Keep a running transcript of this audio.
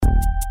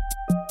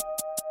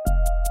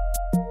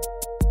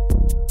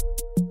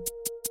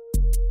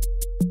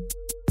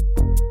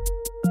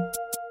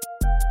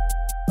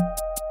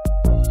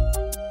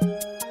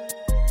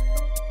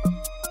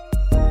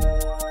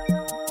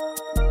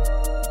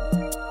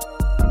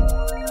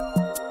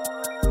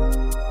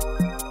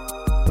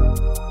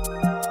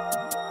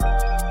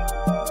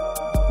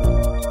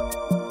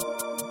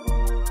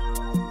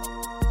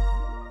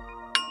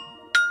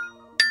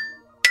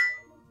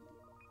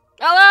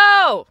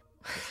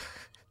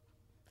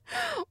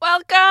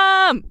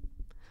Welcome!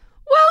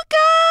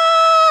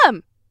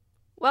 Welcome!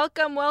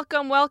 Welcome,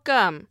 welcome,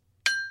 welcome.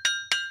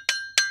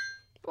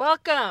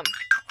 Welcome.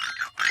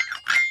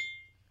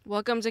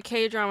 Welcome to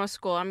K-Drama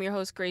School. I'm your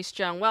host, Grace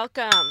Jung.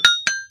 Welcome.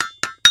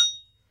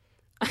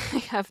 I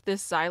have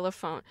this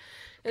xylophone.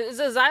 It's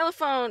a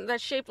xylophone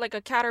that's shaped like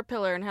a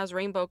caterpillar and has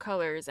rainbow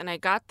colors. And I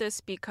got this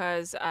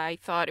because I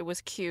thought it was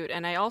cute.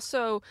 And I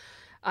also,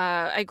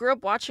 I grew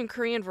up watching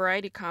Korean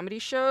variety comedy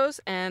shows,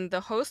 and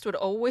the host would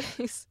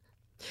always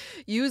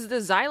use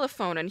the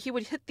xylophone, and he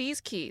would hit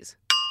these keys.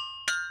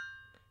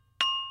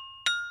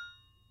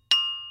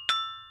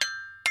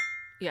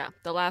 Yeah,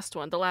 the last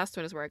one. The last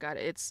one is where I got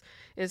it.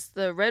 It's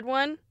the red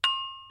one,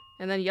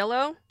 and then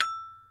yellow,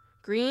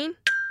 green,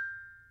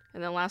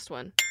 and then last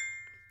one.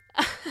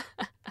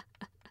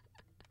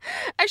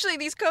 Actually,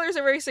 these colors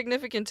are very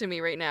significant to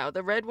me right now.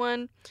 The red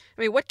one,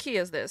 I mean, what key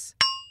is this?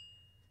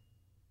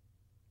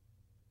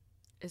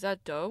 Is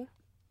that do?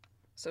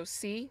 So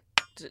C,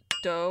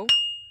 do,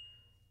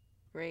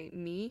 re,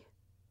 mi.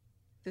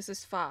 This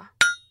is fa,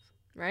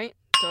 right?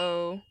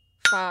 Do,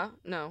 fa,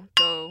 no,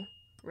 do,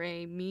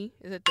 re, mi.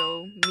 Is it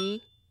do,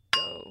 mi,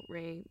 do,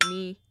 re,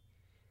 mi,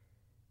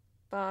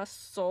 fa,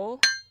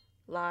 sol,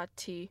 la,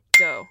 ti,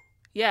 do.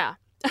 Yeah.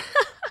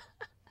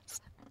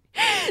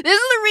 This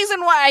is the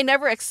reason why I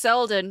never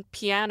excelled in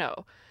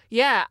piano.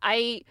 Yeah,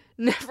 I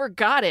never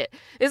got it.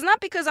 It's not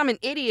because I'm an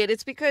idiot.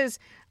 It's because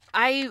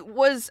I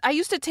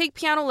used to take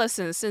piano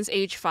lessons since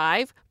age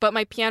 5, but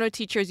my piano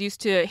teachers used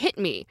to hit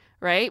me,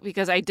 right?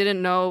 Because I didn't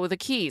know the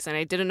keys and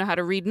I didn't know how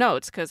to read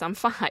notes because I'm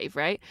 5,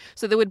 right?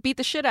 So they would beat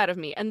the shit out of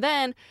me. And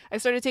then I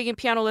started taking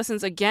piano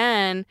lessons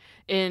again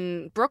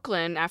in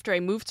Brooklyn after I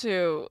moved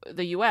to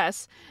the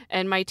US,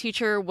 and my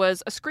teacher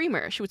was a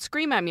screamer. She would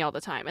scream at me all the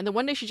time. And then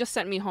one day she just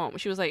sent me home.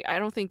 She was like, I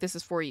don't think this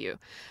is for you.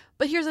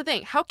 But here's the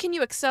thing. How can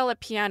you excel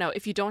at piano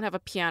if you don't have a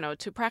piano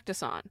to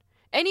practice on?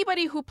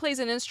 Anybody who plays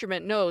an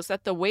instrument knows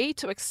that the way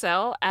to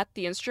excel at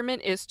the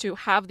instrument is to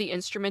have the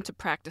instrument to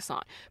practice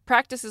on.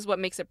 Practice is what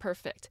makes it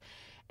perfect.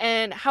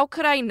 And how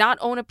could I not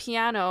own a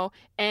piano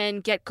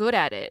and get good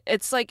at it?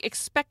 It's like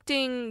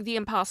expecting the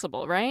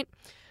impossible, right?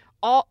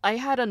 I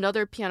had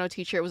another piano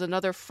teacher. It was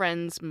another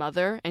friend's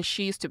mother, and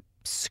she used to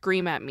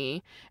scream at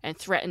me and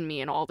threaten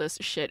me and all this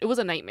shit. It was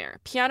a nightmare.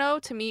 Piano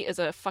to me is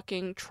a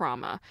fucking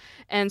trauma.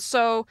 And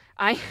so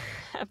I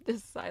have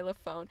this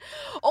xylophone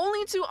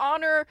only to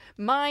honor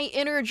my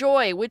inner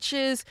joy, which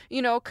is,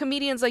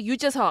 comedians like Yoo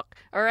Jae-seok,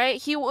 all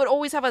right? He would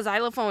always have a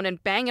xylophone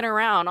and bang it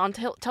around on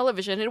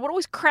television, and it would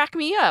always crack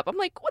me up. I'm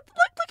like, what?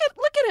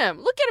 Look at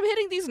him. Look at him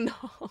hitting these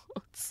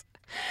notes.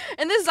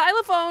 And this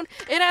xylophone,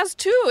 it has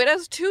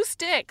two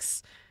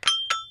sticks.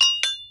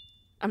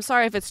 I'm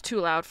sorry if it's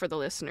too loud for the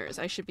listeners.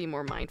 I should be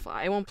more mindful.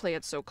 I won't play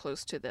it so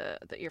close to the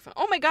earphone.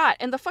 Oh my god,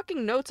 and the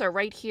fucking notes are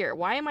right here.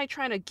 Why am I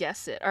trying to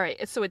guess it? All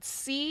right, so it's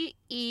C,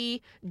 E,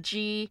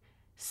 G,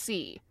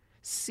 C.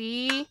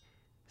 C,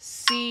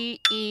 C,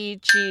 E,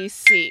 G,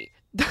 C.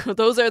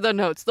 Those are the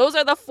notes. Those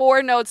are the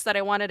 4 notes that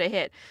I wanted to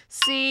hit.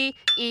 C,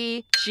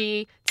 E,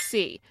 G,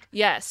 C.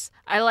 Yes,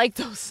 I like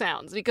those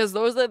sounds because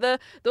those are the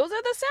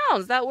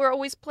sounds that were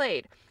always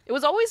played. It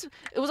was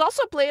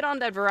also played on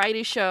that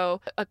variety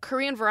show, a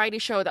Korean variety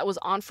show that was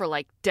on for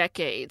like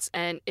decades,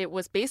 and it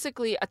was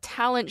basically a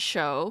talent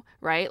show,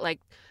 right? Like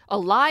a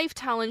live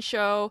talent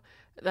show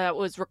that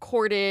was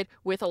recorded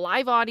with a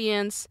live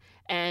audience,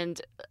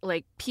 and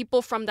like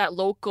people from that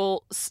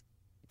local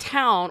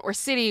town or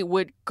city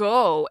would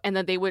go, and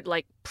then they would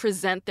like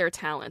present their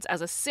talents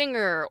as a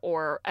singer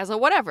or as a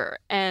whatever.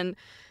 And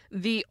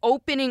the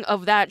opening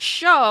of that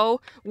show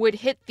would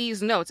hit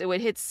these notes. It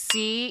would hit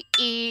C,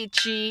 E,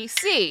 G,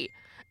 C.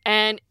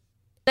 And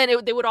then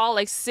they would all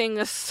like sing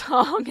a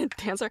song and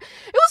dance. It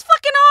was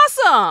fucking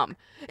awesome.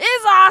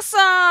 It's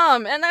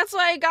awesome. And that's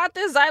why I got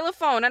this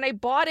xylophone. And I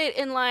bought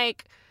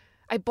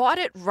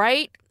it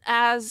right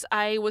as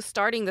I was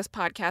starting this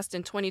podcast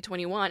in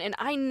 2021. And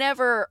I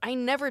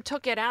never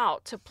took it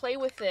out to play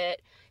with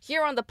it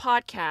here on the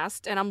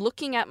podcast. And I'm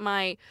looking at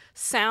my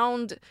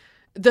sound,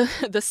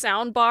 the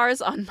sound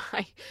bars on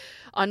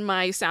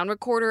my sound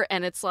recorder,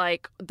 and it's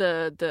like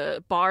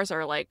the bars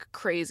are like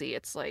crazy.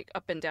 It's like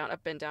up and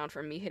down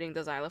from me hitting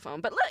the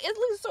xylophone. But it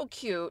looks so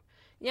cute.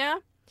 Yeah.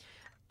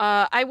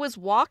 I was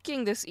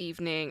walking this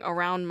evening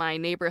around my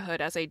neighborhood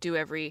as I do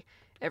every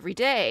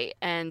day,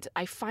 and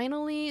I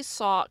finally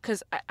saw,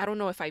 because I don't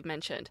know if I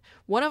mentioned,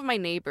 one of my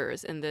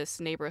neighbors in this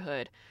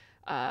neighborhood,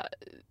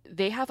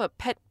 they have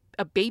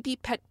a baby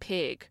pet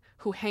pig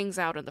who hangs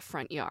out in the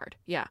front yard.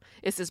 Yeah,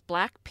 it's this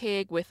black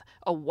pig with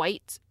a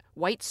white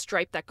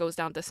stripe that goes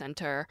down the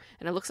center,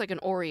 and it looks like an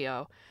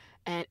Oreo,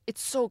 and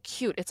it's so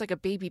cute. It's like a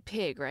baby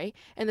pig, right?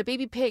 And the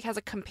baby pig has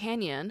a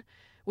companion,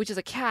 which is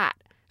a cat.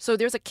 So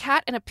there's a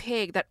cat and a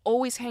pig that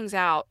always hangs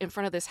out in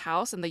front of this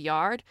house in the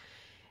yard,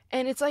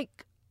 and it's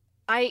like,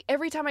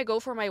 every time I go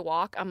for my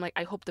walk, I'm like,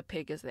 I hope the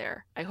pig is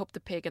there. I hope the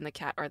pig and the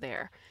cat are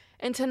there.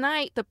 And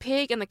tonight, the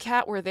pig and the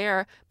cat were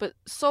there, but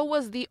so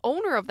was the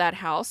owner of that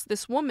house,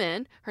 this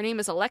woman. Her name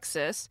is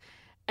Alexis,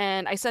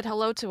 And I said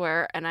hello to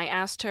her, and I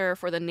asked her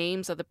for the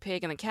names of the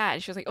pig and the cat.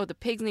 And she was like, oh, the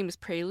pig's name is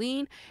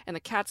Praline, and the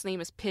cat's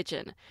name is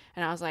Pigeon.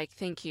 And I was like,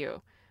 thank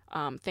you.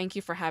 Thank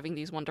you for having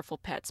these wonderful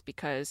pets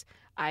because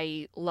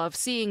I love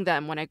seeing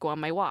them when I go on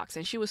my walks.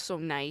 And she was so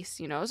nice,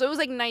 you know. So it was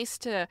like nice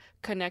to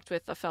connect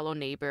with a fellow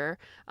neighbor.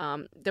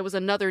 There was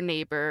another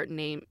neighbor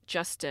named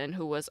Justin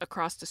who was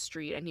across the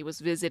street, and he was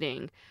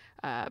visiting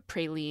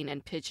Praline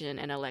and Pigeon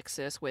and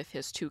Alexis with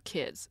his two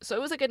kids. So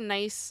it was like a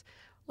nice,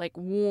 like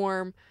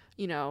warm,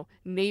 you know,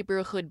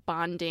 neighborhood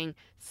bonding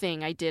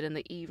thing I did in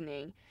the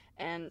evening.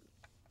 And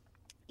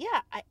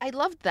yeah, I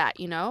loved that,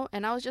 you know,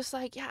 and I was just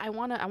like, yeah, I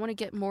wanna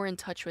get more in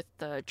touch with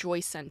the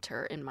joy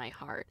center in my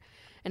heart.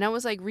 And I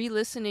was like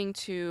re-listening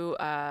to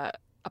a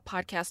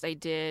podcast I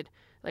did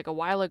like a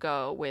while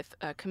ago with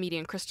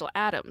comedian Crystal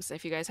Adams.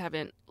 If you guys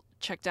haven't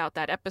checked out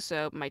that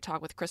episode, my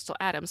talk with Crystal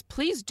Adams,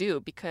 please do,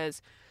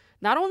 because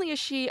not only is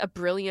she a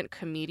brilliant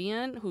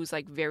comedian who's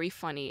like very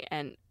funny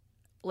and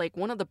like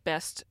one of the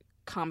best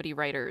comedy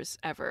writers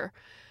ever,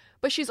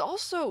 but she's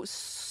also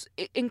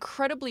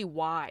incredibly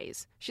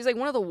wise. She's like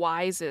one of the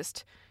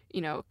wisest, you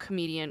know,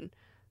 comedian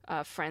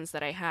friends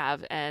that I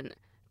have. And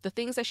the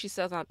things that she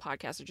says on the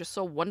podcast are just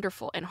so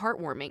wonderful and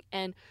heartwarming.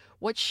 And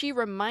what she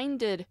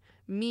reminded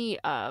me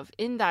of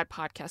in that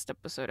podcast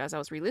episode as I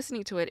was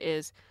re-listening to it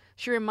is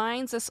she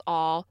reminds us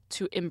all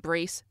to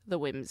embrace the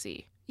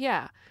whimsy.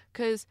 Yeah,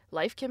 because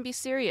life can be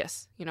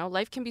serious. You know,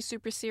 life can be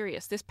super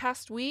serious. This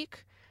past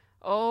week,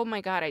 oh my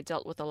God, I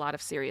dealt with a lot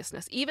of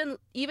seriousness. Even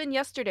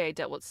yesterday I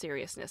dealt with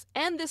seriousness.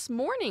 And this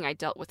morning I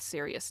dealt with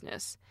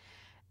seriousness.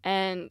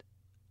 And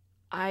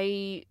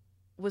I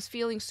was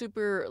feeling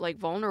super like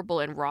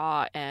vulnerable and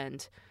raw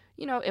and,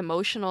 you know,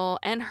 emotional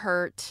and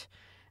hurt.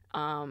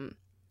 And,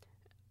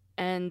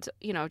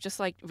 you know, just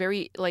like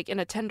very like in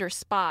a tender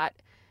spot.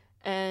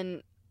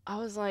 And I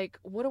was like,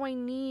 what do I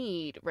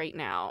need right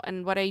now?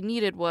 And what I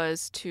needed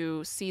was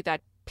to see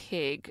that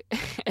pig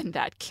and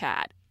that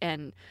cat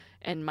and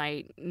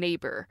my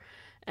neighbor,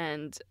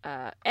 and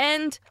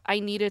I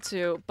needed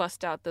to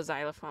bust out the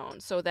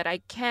xylophone so that I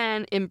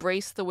can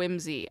embrace the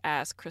whimsy,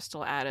 as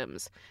Crystal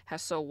Adams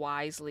has so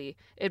wisely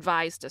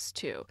advised us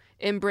to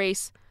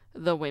embrace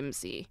the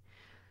whimsy.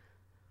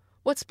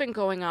 What's been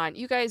going on,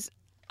 you guys?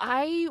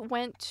 I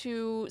went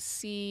to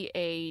see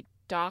a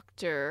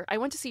doctor. I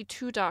went to see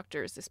two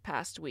doctors this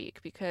past week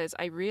because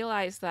I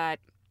realized that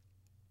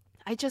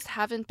I just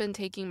haven't been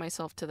taking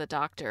myself to the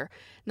doctor.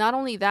 Not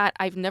only that,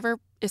 I've never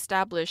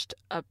established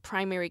a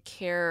primary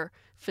care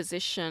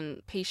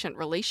physician-patient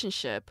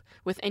relationship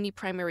with any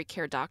primary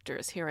care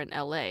doctors here in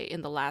LA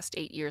in the last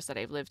 8 years that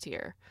I've lived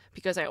here,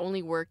 because I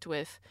only worked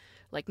with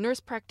like nurse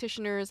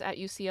practitioners at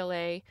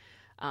UCLA.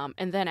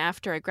 And then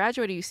after I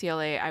graduated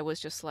UCLA, I was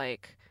just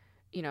like,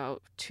 you know,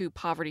 too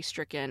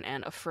poverty-stricken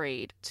and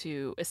afraid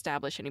to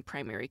establish any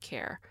primary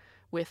care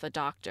with a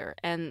doctor.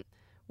 And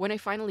when I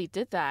finally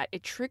did that,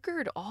 it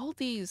triggered all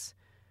these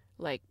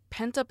like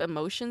pent up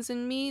emotions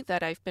in me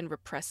that I've been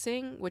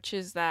repressing, which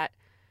is that,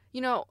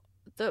 you know,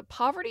 the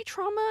poverty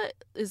trauma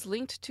is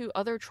linked to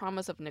other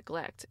traumas of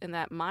neglect, and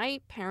that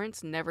my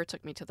parents never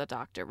took me to the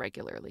doctor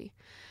regularly.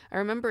 I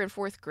remember in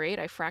 4th grade,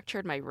 I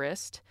fractured my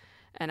wrist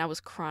and I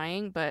was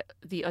crying, but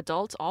the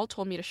adults all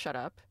told me to shut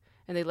up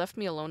and they left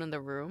me alone in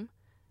the room,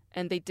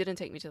 and they didn't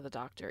take me to the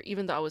doctor,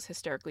 even though I was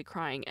hysterically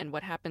crying. And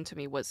what happened to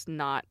me was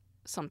not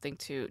something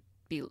to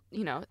be,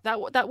 you know,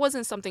 that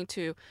wasn't something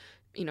to,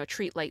 you know,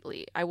 treat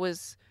lightly. I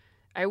was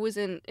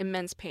in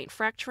immense pain.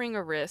 Fracturing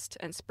a wrist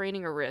and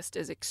spraining a wrist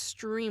is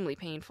extremely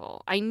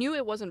painful. I knew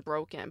it wasn't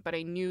broken, but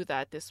I knew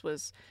that this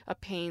was a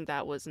pain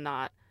that was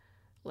not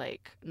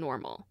like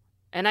normal.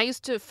 And I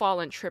used to fall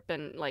and trip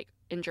and like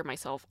injure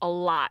myself a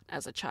lot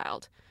as a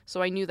child.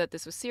 So I knew that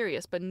this was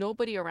serious, but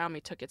nobody around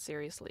me took it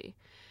seriously.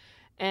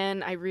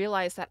 And I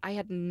realized that I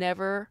had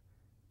never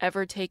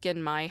ever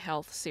taken my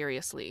health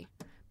seriously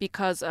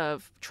because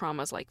of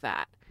traumas like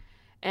that.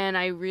 And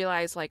I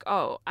realized like,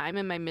 oh, I'm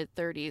in my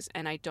mid-30s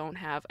and I don't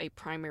have a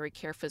primary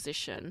care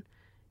physician.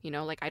 You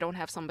know, like I don't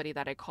have somebody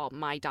that I call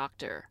my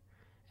doctor.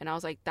 And I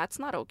was like, that's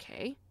not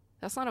okay.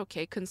 That's not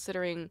okay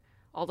considering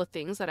all the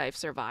things that I've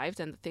survived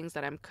and the things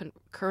that I'm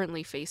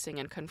currently facing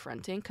and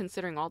confronting,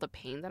 considering all the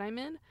pain that I'm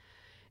in.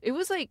 It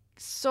was like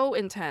so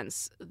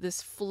intense,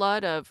 this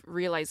flood of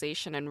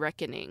realization and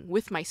reckoning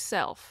with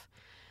myself.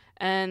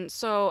 And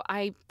so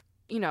I,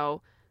 you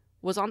know,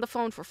 was on the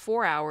phone for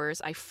 4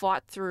 hours. I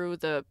fought through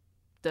the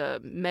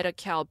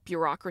Medi-Cal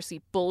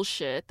bureaucracy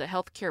bullshit, the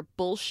healthcare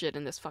bullshit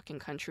in this fucking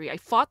country. I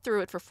fought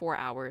through it for 4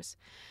 hours.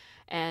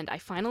 And I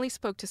finally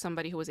spoke to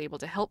somebody who was able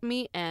to help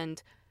me,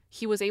 and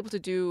he was able to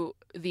do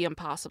the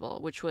impossible,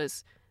 which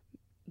was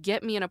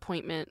get me an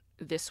appointment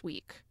this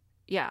week.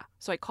 Yeah.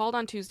 So I called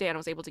on Tuesday and I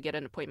was able to get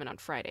an appointment on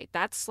Friday.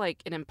 That's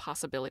like an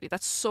impossibility.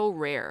 That's so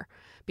rare,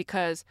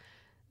 because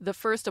the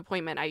first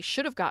appointment I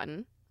should have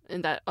gotten,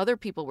 and that other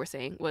people were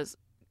saying, was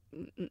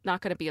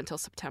not going to be until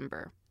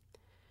September.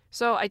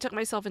 So I took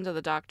myself into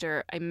the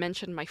doctor. I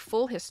mentioned my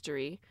full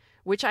history,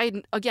 which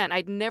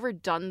I'd never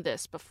done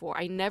this before.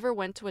 I never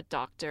went to a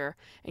doctor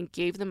and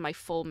gave them my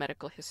full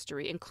medical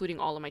history, including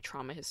all of my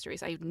trauma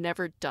histories. I've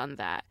never done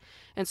that.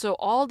 And so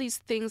all these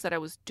things that I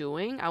was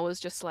doing, I was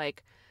just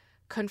like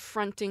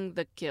confronting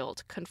the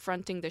guilt,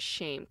 confronting the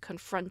shame,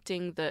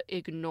 confronting the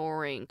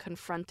ignoring,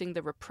 confronting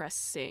the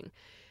repressing,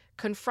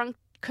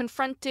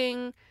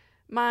 confronting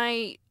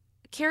my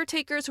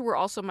caretakers who were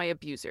also my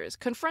abusers,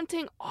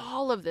 confronting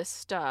all of this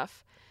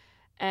stuff.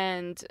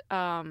 And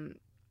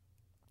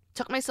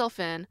took myself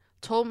in,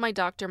 told my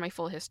doctor my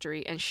full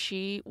history, and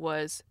she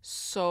was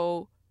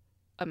so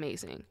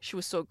amazing. She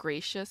was so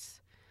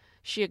gracious.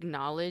 She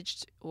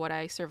acknowledged what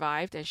I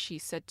survived, and she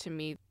said to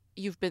me,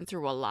 "You've been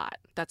through a lot."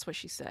 That's what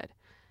she said.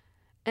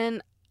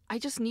 And I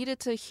just needed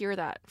to hear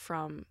that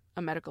from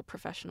a medical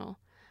professional.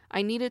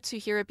 I needed to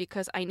hear it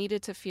because I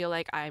needed to feel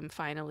like I'm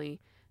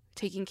finally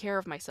taking care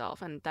of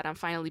myself and that I'm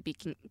finally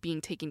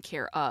being taken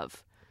care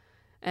of.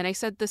 And I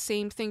said the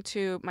same thing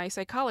to my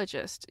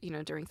psychologist,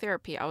 during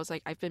therapy. I was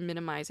like, I've been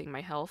minimizing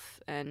my health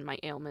and my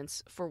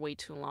ailments for way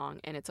too long,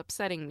 and it's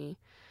upsetting me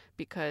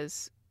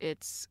because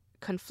it's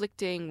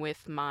conflicting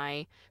with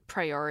my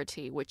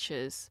priority, which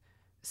is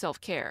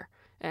self-care.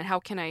 And how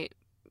can I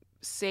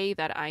say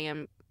that I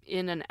am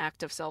in an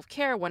act of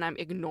self-care when I'm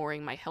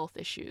ignoring my health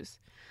issues?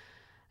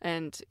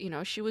 And,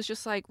 she was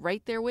just like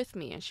right there with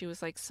me. And she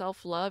was like,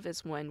 self-love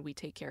is when we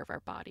take care of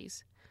our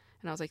bodies.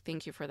 And I was like,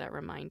 thank you for that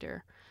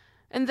reminder.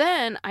 And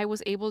then I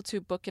was able to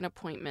book an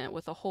appointment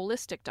with a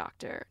holistic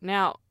doctor.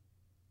 Now,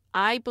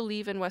 I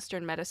believe in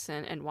Western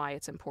medicine and why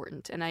it's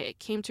important. And I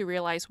came to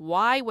realize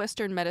why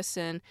Western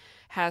medicine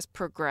has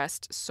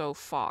progressed so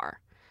far,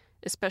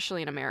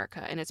 especially in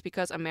America. And it's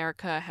because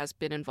America has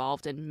been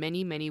involved in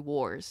many, many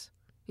wars.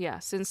 Yeah,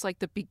 since like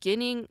the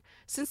beginning,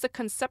 since the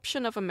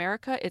conception of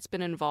America, it's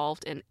been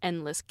involved in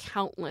endless,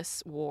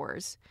 countless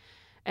wars.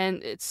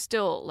 And it's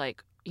still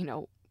like,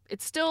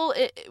 it's still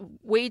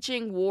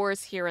waging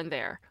wars here and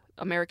there.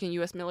 American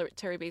U.S.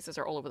 military bases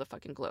are all over the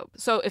fucking globe.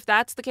 So if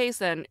that's the case,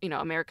 then,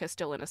 America is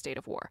still in a state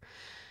of war.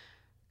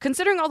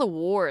 Considering all the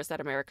wars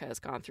that America has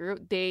gone through,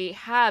 they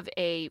have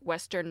a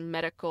Western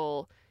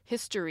medical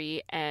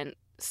history and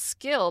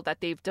skill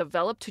that they've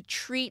developed to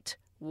treat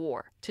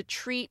war, to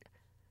treat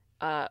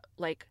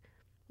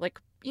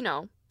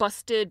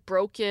busted,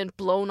 broken,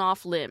 blown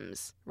off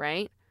limbs,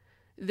 right?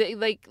 They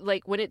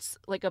like when it's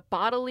like a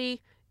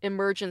bodily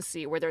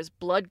emergency where there's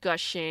blood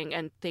gushing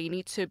and they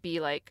need to be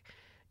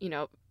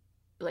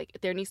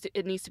it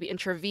needs to be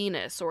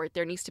intravenous, or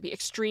there needs to be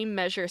extreme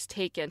measures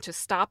taken to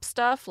stop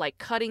stuff like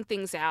cutting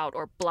things out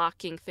or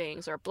blocking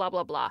things or blah,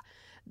 blah, blah.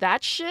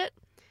 That shit,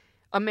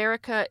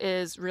 America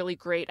is really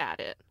great at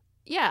it.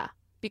 Yeah,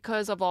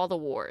 because of all the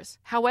wars.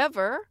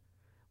 However,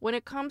 when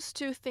it comes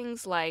to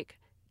things like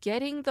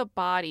getting the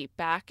body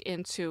back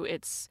into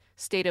its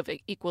state of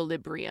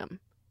equilibrium,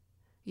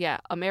 yeah,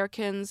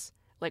 Americans,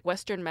 like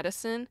Western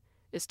medicine,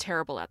 is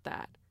terrible at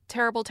that.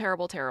 Terrible,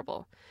 terrible,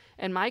 terrible.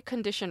 And my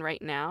condition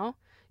right now,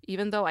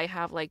 even though I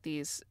have like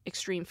these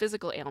extreme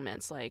physical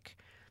ailments like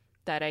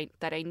that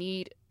I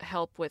need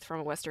help with from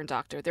a Western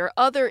doctor, there are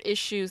other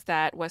issues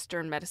that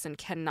Western medicine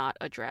cannot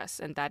address,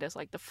 and that is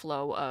like the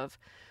flow of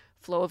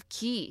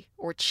qi,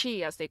 or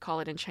qi as they call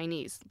it in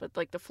Chinese, but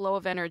like the flow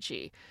of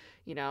energy,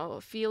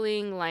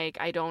 feeling like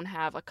I don't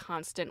have a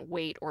constant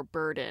weight or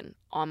burden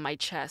on my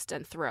chest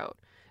and throat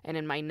and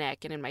in my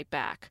neck and in my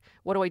back.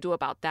 What do I do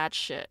about that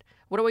shit?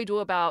 What do I do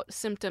about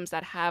symptoms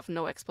that have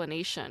no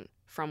explanation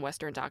from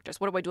Western doctors?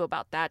 What do I do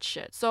about that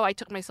shit? So I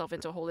took myself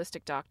into a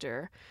holistic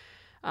doctor.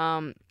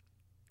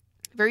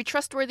 Very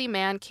trustworthy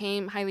man,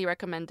 came, highly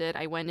recommended.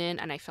 I went in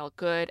and I felt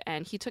good,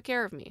 and he took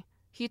care of me.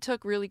 He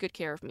took really good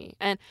care of me.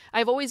 And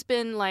I've always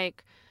been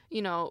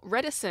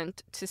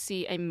reticent to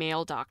see a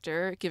male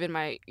doctor given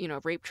my,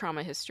 rape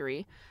trauma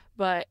history.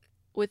 But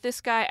with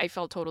this guy, I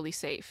felt totally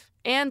safe.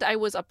 And I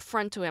was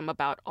upfront to him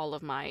about all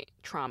of my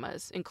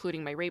traumas,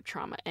 including my rape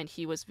trauma. And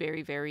he was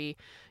very, very,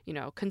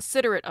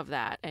 considerate of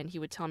that. And he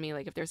would tell me,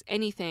 like, if there's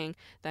anything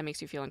that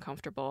makes you feel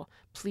uncomfortable,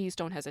 please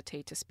don't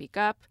hesitate to speak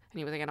up. And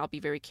he was like, and I'll be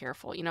very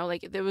careful.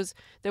 There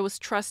was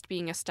trust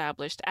being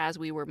established as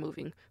we were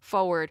moving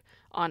forward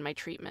on my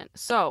treatment.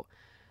 So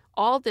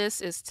all this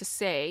is to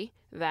say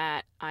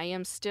that I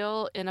am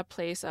still in a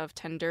place of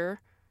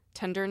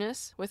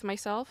tenderness with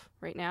myself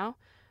right now.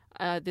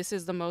 This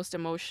is the most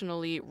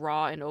emotionally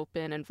raw and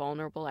open and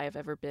vulnerable I have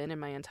ever been in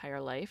my entire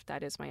life.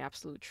 That is my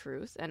absolute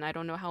truth. And I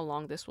don't know how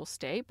long this will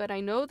stay, but I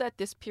know that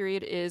this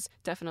period is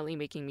definitely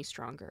making me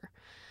stronger.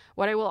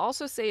 What I will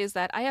also say is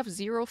that I have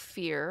zero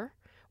fear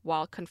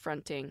while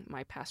confronting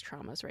my past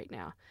traumas right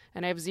now.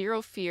 And I have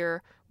zero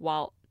fear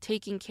while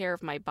taking care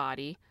of my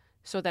body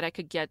so that I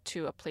could get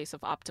to a place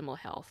of optimal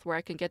health, where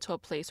I can get to a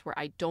place where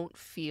I don't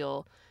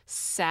feel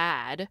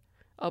sad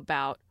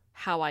about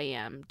how I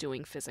am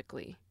doing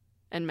physically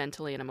and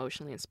mentally and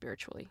emotionally and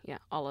spiritually. Yeah,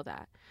 all of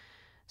that.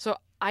 So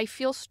I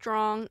feel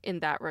strong in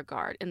that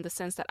regard, in the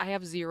sense that I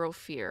have zero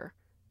fear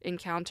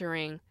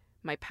encountering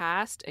my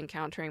past,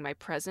 encountering my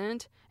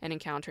present, and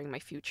encountering my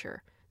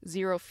future.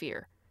 Zero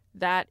fear.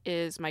 That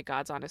is my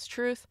God's honest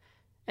truth.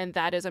 And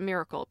that is a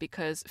miracle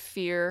because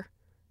fear,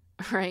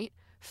 right?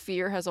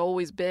 Fear has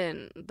always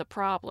been the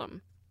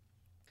problem.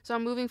 So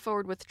I'm moving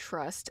forward with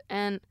trust.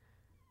 And,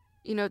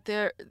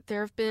 there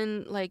have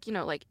been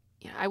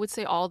I would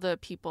say all the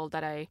people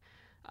that I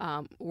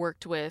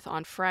worked with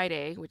on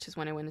Friday, which is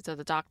when I went into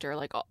the doctor,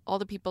 like all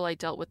the people I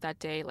dealt with that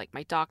day, like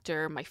my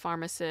doctor, my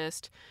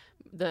pharmacist,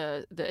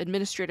 the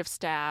administrative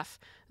staff,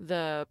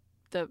 the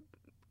the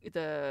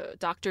the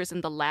doctors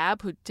in the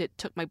lab who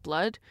took my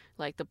blood,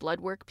 like the blood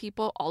work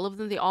people, all of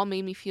them, they all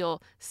made me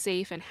feel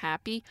safe and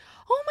happy.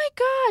 Oh my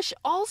gosh.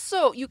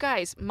 Also, you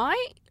guys, my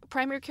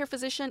primary care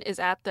physician is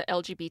at the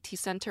LGBT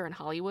center in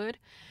Hollywood.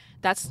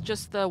 That's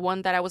just the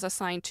one that I was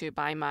assigned to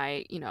by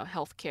my,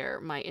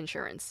 healthcare, my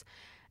insurance.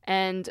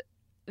 And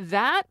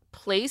that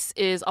place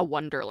is a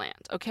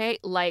wonderland, okay?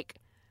 Like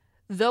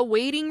the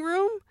waiting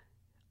room,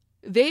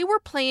 they were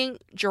playing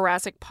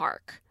Jurassic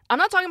Park. I'm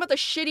not talking about the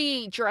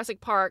shitty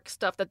Jurassic Park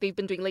stuff that they've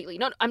been doing lately.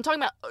 No, I'm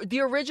talking about the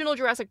original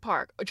Jurassic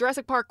Park,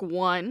 Jurassic Park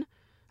 1.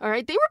 All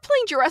right, they were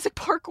playing Jurassic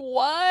Park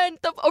 1,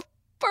 the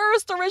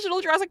first original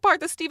Jurassic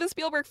Park, the Steven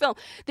Spielberg film.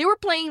 They were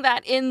playing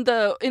that in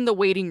the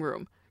waiting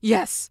room.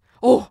 Yes.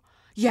 Oh,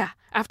 yeah.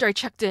 After I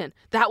checked in,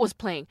 that was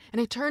playing. And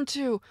I turned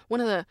to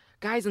one of the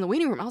guys in the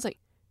waiting room. I was like,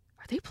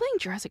 "Are they playing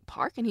Jurassic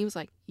Park?" And he was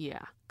like,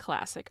 "Yeah,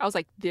 classic." I was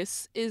like,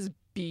 "This is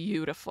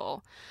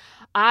beautiful."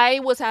 I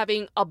was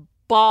having a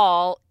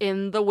ball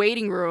in the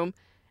waiting room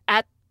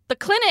at the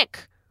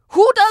clinic.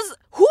 Who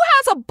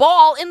has a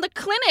ball in the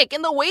clinic,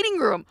 in the waiting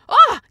room?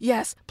 Ah,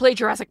 yes, play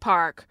Jurassic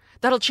Park.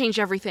 That'll change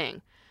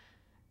everything.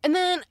 And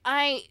then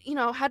I,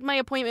 had my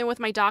appointment with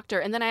my doctor,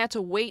 and then I had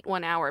to wait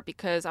 1 hour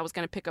because I was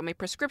going to pick up my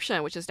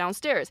prescription, which is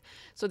downstairs.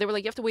 So they were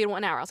like, "You have to wait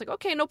 1 hour." I was like,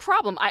 "Okay, no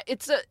problem.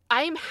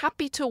 I'm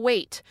happy to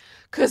wait,"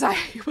 because I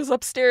was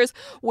upstairs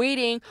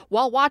waiting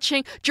while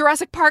watching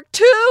Jurassic Park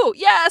 2.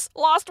 Yes,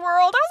 Lost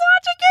World. I was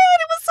watching it.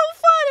 It was so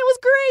fun. It was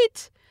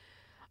great.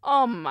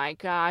 Oh my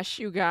gosh,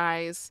 you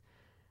guys.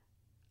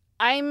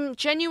 I'm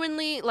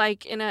genuinely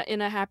like in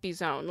a happy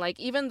zone. Like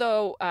even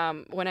though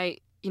when I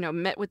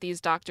met with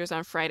these doctors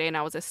on Friday and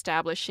I was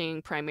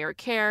establishing primary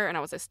care and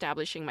I was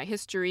establishing my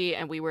history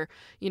and we were,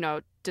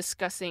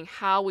 discussing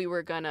how we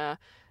were gonna,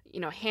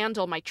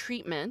 handle my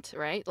treatment,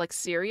 right? Like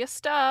serious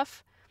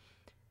stuff.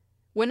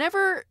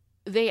 Whenever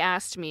they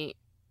asked me,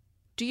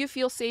 "Do you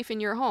feel safe in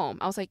your home?"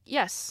 I was like,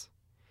 "Yes."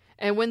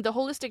 And when the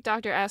holistic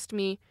doctor asked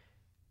me,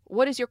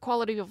 "What is your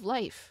quality of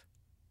life?"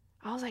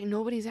 I was like,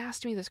 nobody's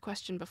asked me this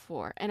question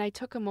before. And I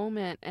took a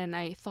moment and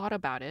I thought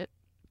about it.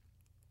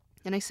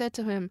 And I said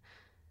to him,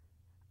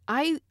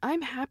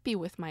 I'm happy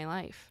with my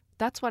life.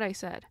 That's what I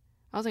said.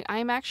 I was like,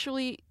 I'm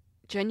actually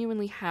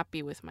genuinely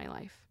happy with my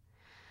life.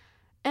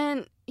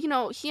 And,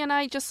 he and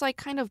I just like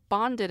kind of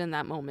bonded in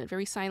that moment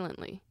very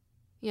silently.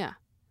 Yeah.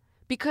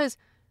 Because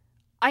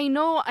I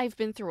know I've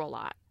been through a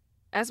lot.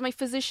 As my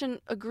physician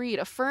agreed,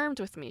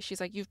 affirmed with me,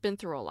 she's like, "You've been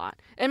through a lot."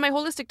 And my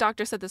holistic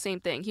doctor said the same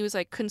thing. He was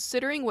like,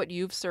 "Considering what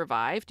you've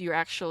survived, you're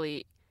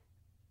actually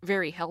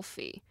very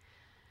healthy."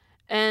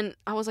 And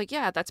I was like,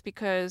 "Yeah, that's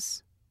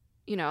because,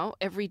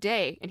 every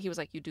day." And he was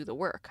like, "You do the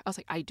work." I was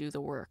like, "I do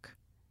the work.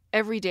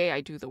 Every day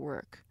I do the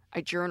work.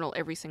 I journal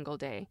every single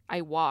day.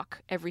 I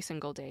walk every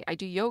single day. I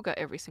do yoga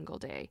every single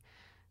day.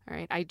 All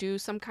right. I do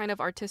some kind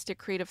of artistic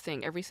creative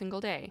thing every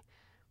single day.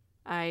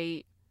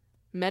 I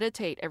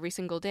meditate every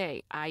single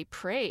day. I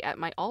pray at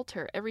my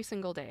altar every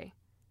single day.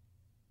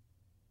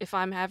 If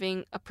I'm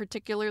having a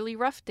particularly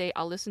rough day,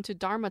 I'll listen to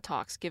Dharma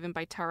talks given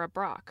by Tara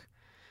Brach."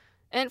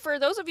 And for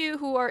those of you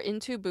who are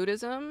into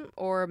Buddhism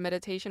or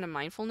meditation and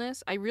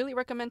mindfulness, I really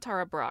recommend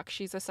Tara Brach.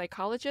 She's a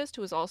psychologist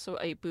who is also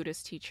a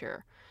Buddhist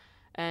teacher.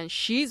 And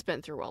she's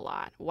been through a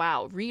lot.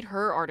 Wow, read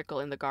her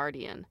article in The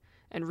Guardian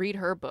and read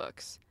her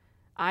books.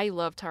 I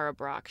love Tara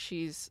Brach.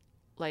 She's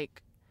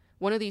like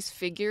one of these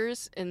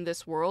figures in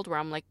this world where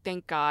I'm like,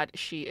 thank God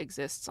she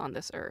exists on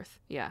this earth.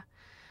 Yeah.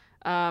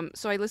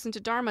 So I listen to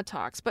Dharma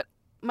talks. But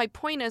my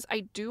point is,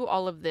 I do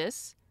all of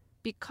this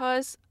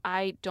because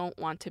I don't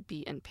want to be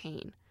in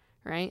pain,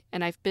 right?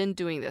 And I've been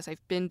doing this.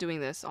 I've been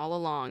doing this all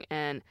along,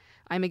 and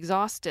I'm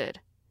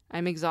exhausted.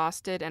 I'm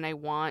exhausted, and I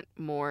want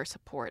more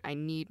support. I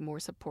need more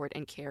support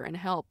and care and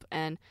help.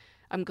 And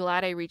I'm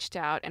glad I reached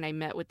out and I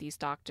met with these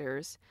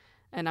doctors.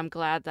 And I'm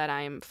glad that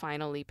I'm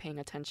finally paying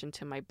attention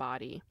to my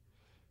body.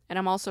 And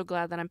I'm also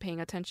glad that I'm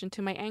paying attention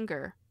to my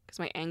anger, because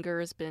my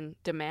anger has been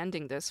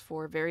demanding this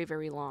for very,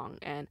 very long.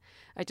 And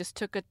I just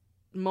took a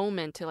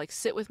moment to like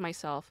sit with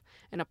myself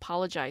and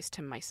apologize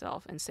to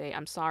myself and say,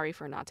 "I'm sorry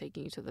for not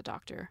taking you to the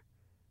doctor.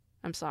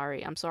 I'm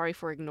sorry. I'm sorry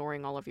for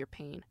ignoring all of your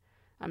pain.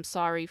 I'm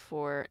sorry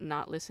for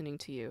not listening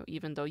to you,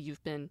 even though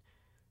you've been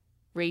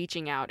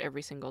raging out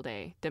every single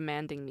day,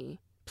 demanding me,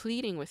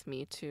 pleading with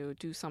me to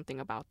do something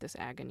about this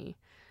agony."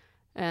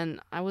 And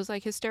I was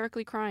like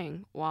hysterically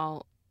crying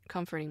while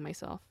comforting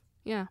myself.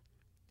 Yeah.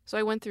 So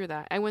I went through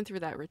that. I went through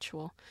that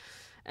ritual.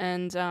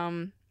 And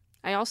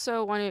I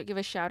also want to give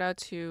a shout out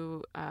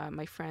to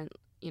my friend,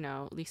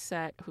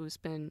 Lisette, who's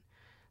been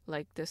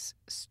like this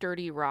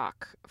sturdy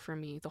rock for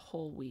me the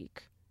whole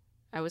week.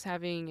 I was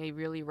having a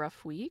really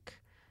rough week.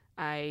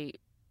 I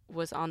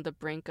was on the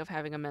brink of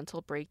having a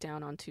mental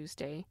breakdown on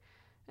Tuesday,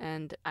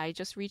 and I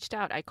just reached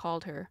out. I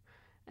called her,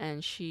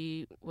 and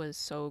she was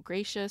so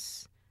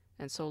gracious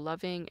and so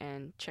loving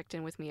and checked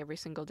in with me every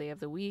single day of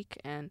the week.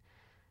 And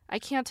I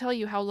can't tell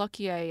you how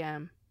lucky I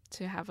am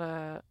to have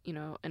an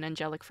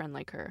angelic friend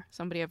like her,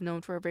 somebody I've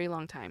known for a very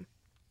long time.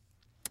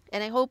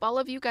 And I hope all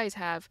of you guys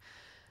have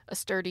a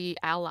sturdy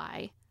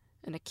ally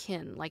and a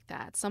kin like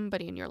that,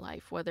 somebody in your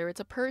life, whether it's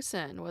a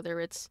person, whether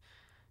it's,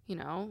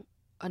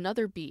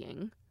 another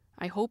being.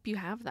 I hope you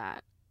have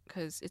that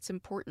because it's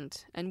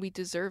important and we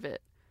deserve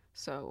it.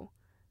 So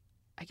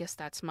I guess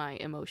that's my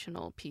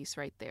emotional piece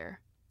right there.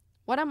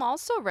 What I'm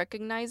also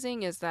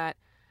recognizing is that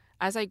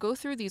as I go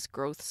through these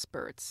growth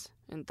spurts,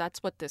 and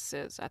that's what this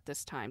is at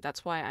this time,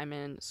 that's why I'm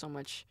in so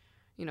much,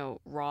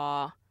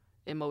 raw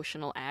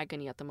emotional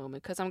agony at the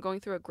moment, because I'm going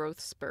through a growth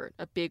spurt,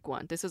 a big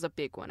one. This is a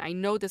big one. I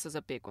know this is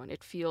a big one.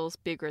 It feels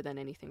bigger than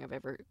anything I've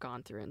ever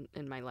gone through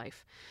in my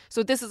life.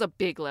 So this is a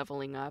big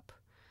leveling up.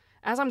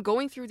 As I'm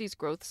going through these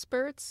growth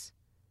spurts,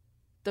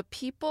 the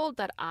people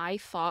that I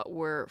thought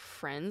were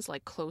friends,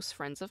 like close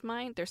friends of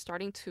mine, they're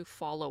starting to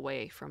fall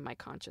away from my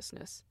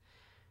consciousness.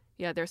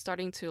 Yeah, they're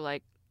starting to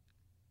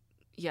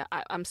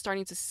I'm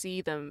starting to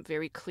see them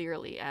very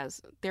clearly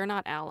as they're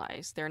not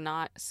allies. They're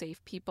not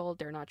safe people.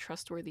 They're not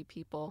trustworthy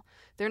people.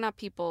 They're not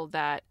people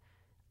that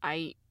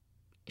I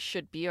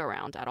should be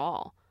around at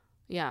all.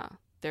 Yeah,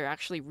 they're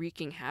actually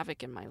wreaking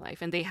havoc in my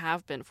life. And they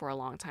have been for a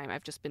long time.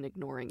 I've just been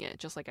ignoring it,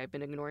 just like I've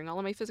been ignoring all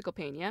of my physical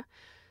pain. Yeah.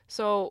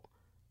 So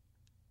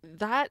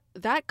that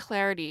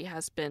clarity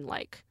has been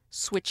like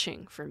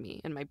switching for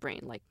me in my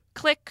brain, like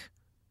click,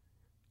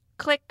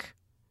 click,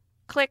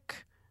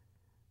 click.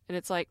 And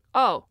it's like,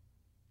 oh,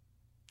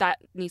 that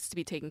needs to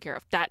be taken care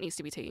of. That needs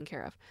to be taken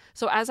care of.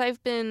 So as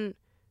I've been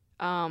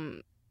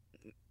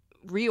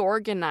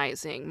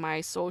reorganizing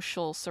my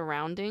social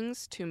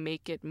surroundings to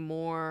make it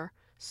more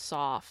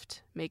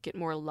soft, make it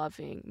more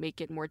loving,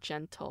 make it more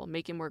gentle,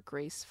 make it more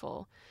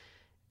graceful,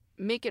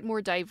 make it more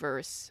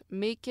diverse,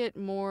 make it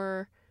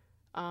more,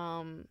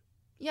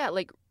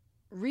 like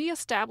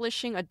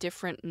reestablishing a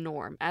different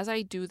norm. As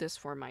I do this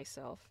for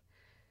myself,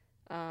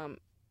 I'm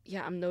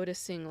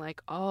noticing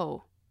like,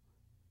 oh,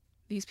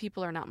 these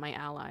people are not my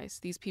allies.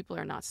 These people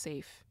are not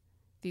safe.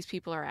 These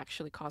people are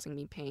actually causing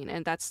me pain.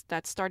 And that's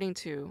starting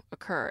to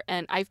occur.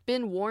 And I've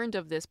been warned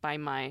of this by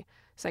my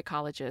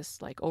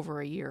psychologist like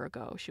over a year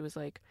ago. She was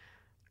like,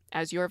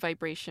 as your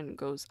vibration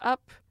goes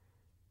up,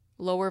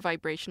 lower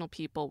vibrational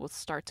people will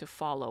start to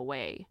fall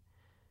away.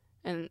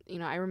 And,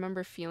 I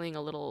remember feeling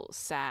a little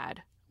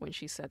sad when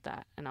she said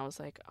that. And I was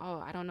like, oh,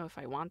 I don't know if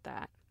I want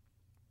that.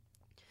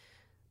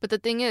 But the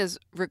thing is,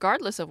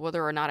 regardless of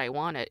whether or not I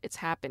want it, it's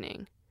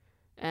happening.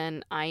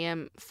 And I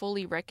am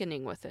fully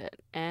reckoning with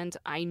it. And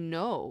I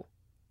know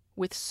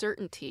with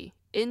certainty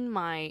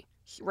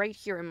right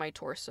here in my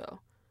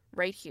torso,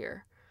 right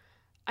here,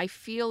 I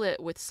feel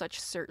it with such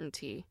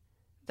certainty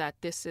that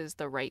this is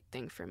the right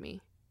thing for me.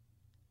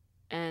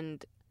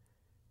 And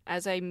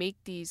as I make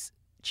these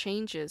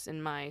changes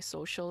in my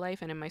social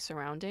life and in my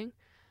surrounding,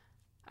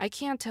 I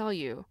can't tell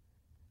you,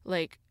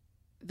 like,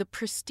 the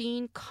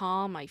pristine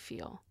calm I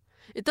feel.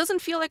 It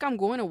doesn't feel like I'm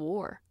going to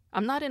war.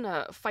 I'm not in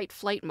a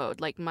fight-flight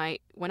mode. Like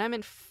when I'm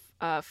in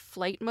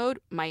flight mode,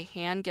 my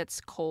hand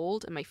gets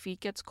cold and my feet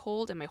gets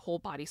cold and my whole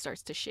body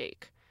starts to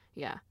shake.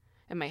 Yeah,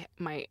 and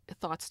my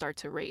thoughts start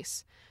to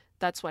race.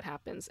 That's what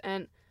happens.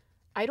 And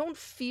I don't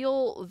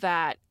feel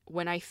that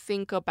when I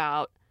think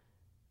about,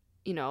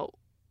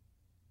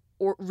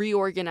 or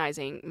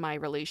reorganizing my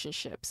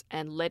relationships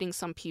and letting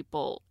some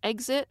people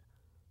exit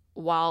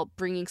while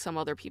bringing some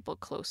other people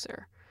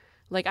closer.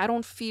 Like, I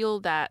don't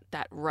feel that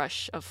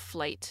rush of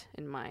flight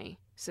in my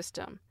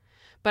system.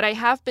 But I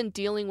have been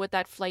dealing with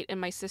that flight in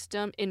my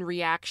system in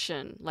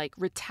reaction, like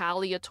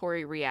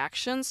retaliatory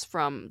reactions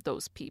from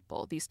those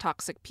people, these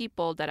toxic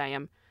people that I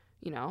am,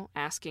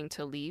 asking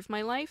to leave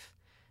my life.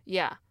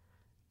 Yeah,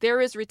 there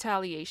is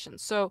retaliation.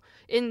 So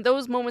in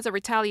those moments of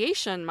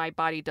retaliation, my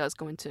body does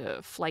go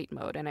into flight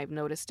mode, and I've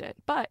noticed it.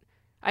 But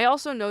I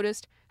also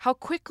noticed how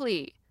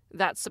quickly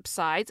that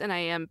subsides and I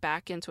am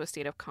back into a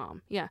state of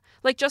calm. Yeah,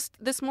 like just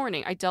this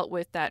morning, I dealt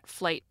with that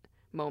flight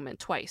moment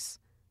twice.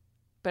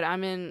 But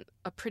I'm in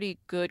a pretty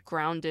good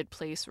grounded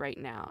place right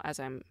now as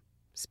I'm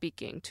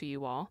speaking to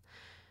you all.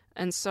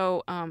 And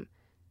so I'm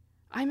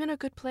in a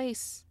good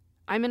place.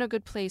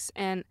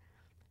 And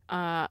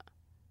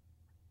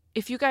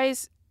if you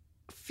guys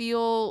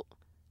feel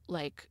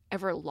like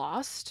ever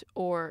lost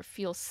or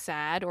feel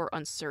sad or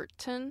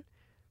uncertain,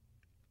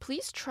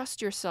 please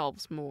trust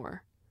yourselves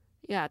more.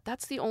 Yeah,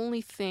 that's the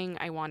only thing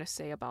I want to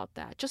say about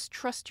that. Just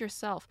trust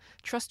yourself.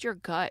 Trust your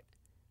gut.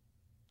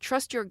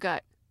 Trust your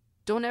gut.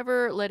 Don't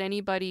ever let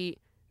anybody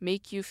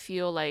make you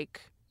feel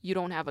like you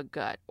don't have a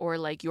gut or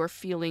like your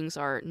feelings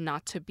are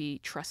not to be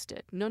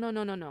trusted.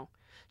 No.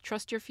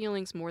 Trust your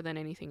feelings more than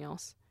anything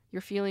else.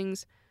 Your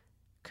feelings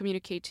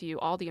communicate to you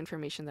all the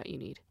information that you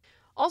need.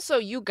 Also,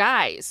 you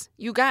guys,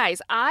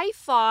 I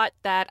thought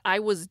that I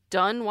was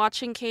done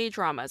watching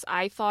K-dramas.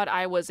 I thought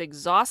I was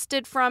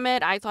exhausted from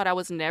it. I thought I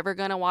was never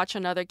going to watch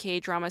another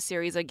K-drama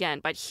series again.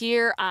 But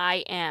here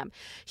I am.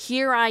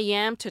 Here I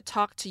am to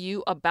talk to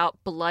you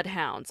about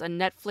Bloodhounds, a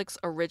Netflix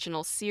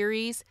original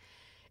series.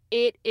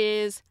 It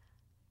is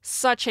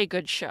such a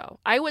good show.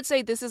 I would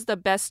say this is the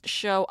best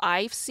show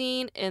I've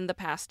seen in the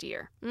past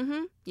year.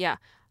 Yeah.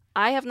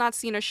 I have not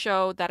seen a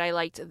show that I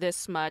liked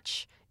this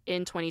much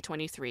in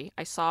 2023.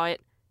 I saw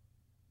it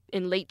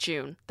in late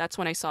June. That's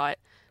when I saw it.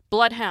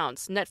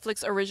 Bloodhounds,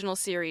 Netflix original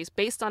series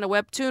based on a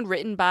webtoon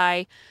written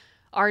by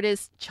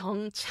artist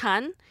Jung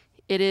Chan.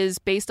 It is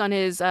based on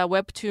his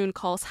webtoon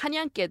called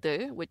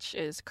사냥개들, which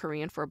is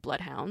Korean for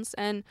bloodhounds.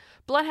 And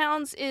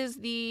bloodhounds is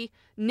the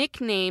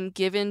nickname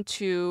given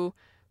to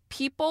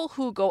people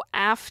who go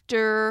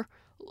after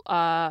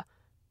uh,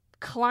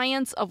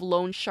 clients of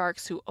loan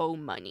sharks who owe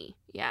money.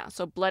 Yeah,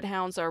 so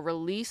bloodhounds are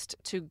released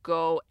to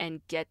go and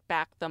get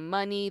back the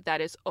money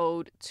that is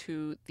owed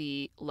to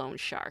the loan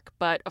shark.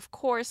 But of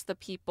course, the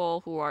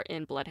people who are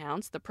in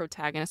Bloodhounds, the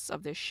protagonists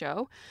of this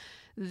show,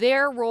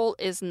 their role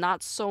is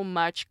not so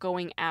much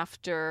going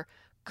after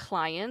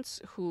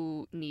clients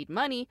who need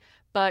money,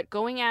 but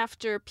going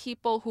after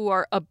people who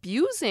are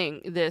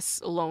abusing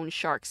this loan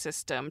shark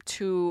system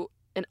to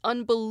an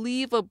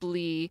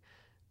unbelievably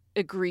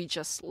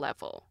egregious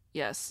level.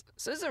 Yes.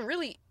 So it's a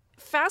really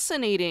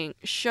fascinating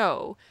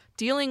show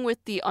dealing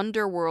with the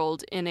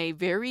underworld in a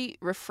very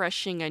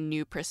refreshing and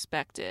new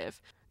perspective.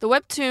 The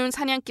webtoon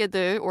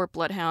사냥개들 or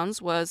Bloodhounds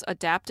was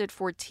adapted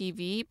for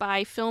TV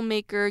by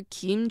filmmaker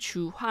Kim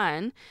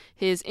Joo-hwan.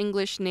 His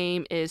English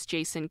name is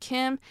Jason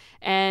Kim,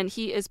 and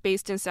he is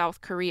based in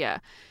South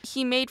Korea.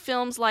 He made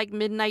films like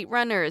Midnight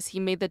Runners, he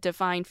made The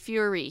Divine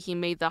Fury, he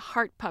made The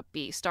Heart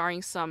Puppy,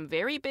 starring some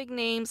very big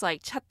names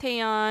like Cha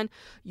Tae-yeon,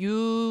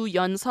 Yoo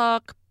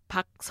Yeon-seok,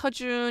 Park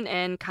Seo-joon,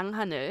 and Kang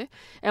Han-eul.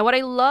 And what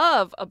I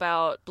love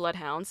about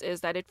Bloodhounds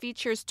is that it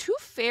features two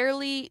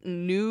fairly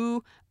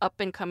new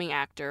up-and-coming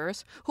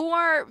actors who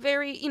are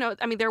very,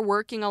 I mean, they're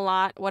working a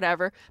lot,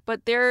 whatever,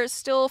 but they're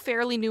still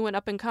fairly new and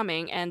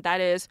up-and-coming, and that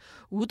is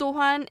Woo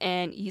Do-hwan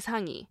and Lee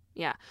Sang-hee.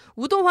 Yeah.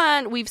 Woo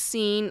Do-hwan, we've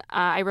seen,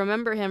 I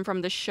remember him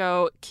from the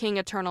show King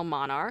Eternal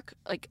Monarch.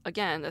 Like,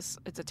 again, it's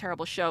a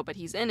terrible show, but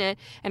he's in it,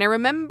 and I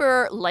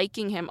remember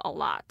liking him a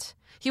lot.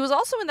 He was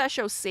also in that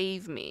show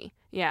Save Me.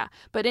 Yeah,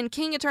 but in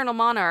King Eternal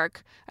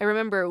Monarch, I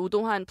remember Woo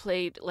Do-hwan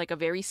played like a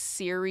very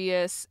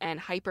serious and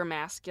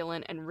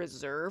hyper-masculine and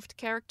reserved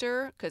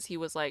character because he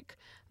was like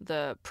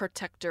the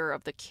protector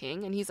of the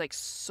king, and he's like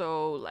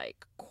so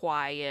like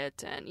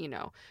quiet and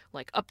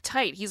like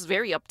uptight. He's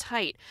very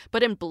uptight.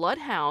 But in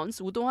Bloodhounds,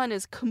 Woo Do-hwan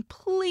is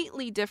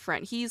completely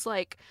different. He's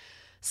like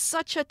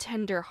such a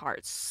tender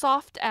heart,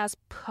 soft as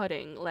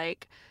pudding,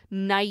 like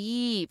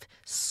naive,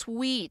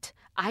 sweet,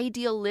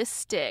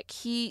 idealistic.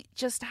 He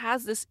just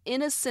has this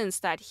innocence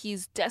that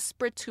he's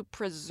desperate to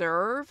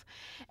preserve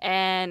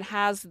and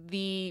has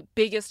the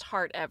biggest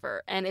heart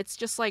ever. And it's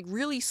just like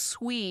really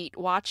sweet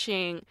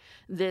watching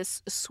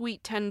this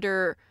sweet,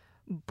 tender,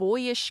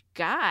 boyish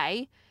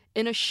guy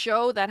in a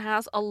show that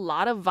has a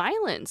lot of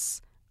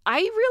violence. I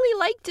really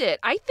liked it.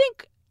 I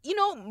think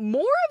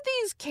more of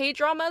these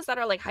K-dramas that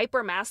are like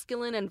hyper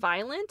masculine and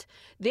violent,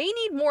 they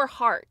need more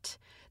heart.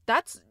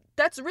 That's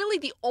really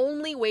the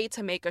only way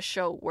to make a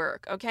show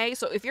work, okay?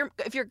 So if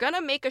you're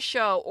gonna make a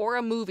show or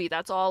a movie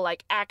that's all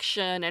like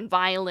action and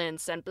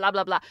violence and blah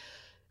blah blah,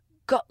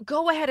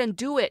 go ahead and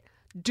do it.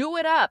 Do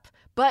it up.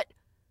 But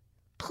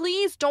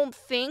please don't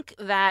think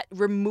that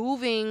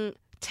removing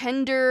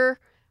tender,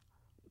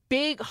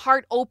 big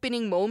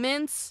heart-opening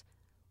moments,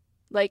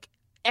 like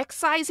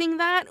excising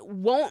that,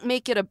 won't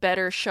make it a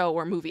better show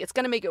or movie. It's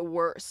gonna make it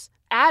worse.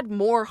 Add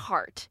more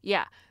heart.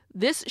 Yeah.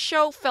 This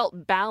show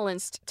felt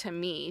balanced to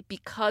me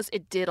because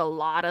it did a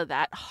lot of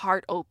that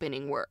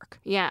heart-opening work.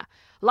 Yeah,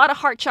 a lot of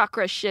heart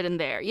chakra shit in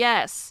there.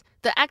 Yes.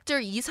 The actor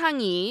Lee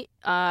Sang-hee,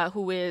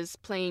 who is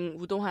playing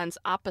Woo Do-hwan's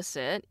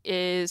opposite,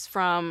 is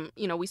from,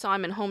 we saw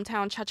him in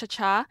Hometown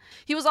Cha-Cha-Cha.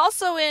 He was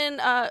also in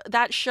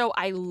that show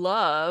I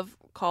love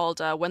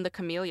called When the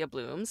Camellia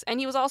Blooms,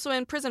 and he was also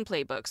in Prison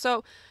Playbook.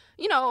 So,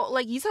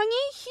 like Lee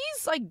Sang-hee,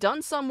 he's like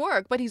done some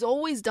work, but he's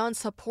always done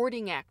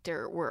supporting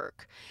actor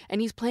work.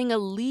 And he's playing a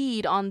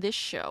lead on this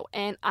show.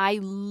 And I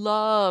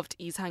loved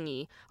Lee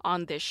Sang-hee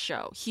on this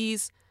show. He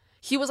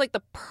was like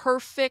the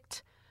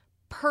perfect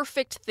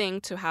thing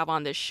to have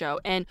on this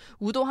show. And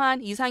Woo Do-hwan,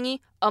 Lee Sang-hee,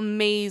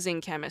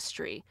 amazing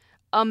chemistry.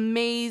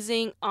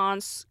 Amazing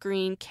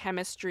on-screen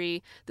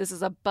chemistry. This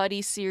is a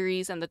buddy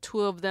series, and the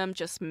two of them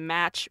just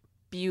match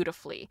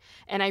beautifully.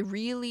 And I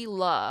really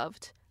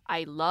loved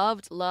the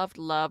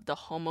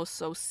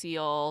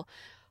homosocial,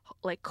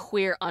 like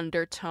queer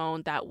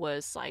undertone that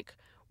was like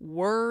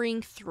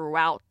whirring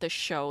throughout the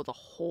show the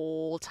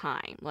whole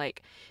time.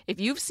 Like, if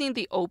you've seen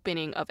the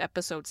opening of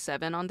episode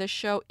 7 on this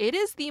show, it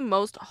is the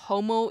most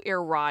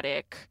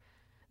homoerotic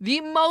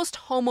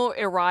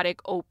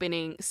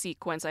opening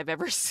sequence I've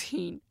ever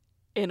seen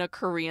in a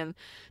Korean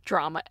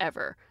drama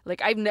ever.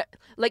 Like,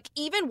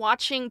 even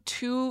watching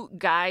two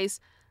guys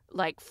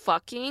like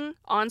fucking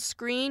on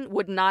screen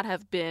would not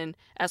have been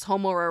as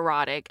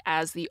homoerotic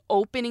as the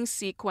opening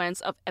sequence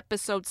of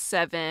episode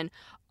 7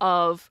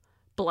 of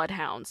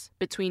Bloodhounds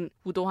between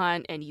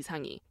Woo-do-han and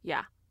Lee.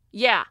 Yeah.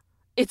 Yeah.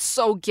 It's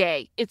so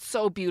gay. It's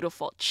so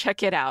beautiful.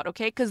 Check it out,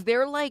 okay? Because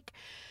they're like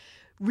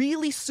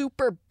really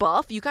super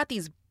buff. You got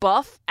these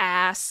buff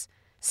ass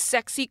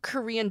sexy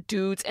Korean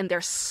dudes and they're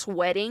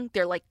sweating.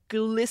 They're like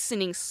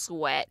glistening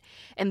sweat.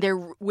 And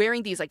they're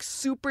wearing these like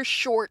super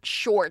short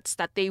shorts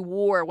that they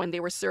wore when they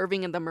were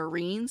serving in the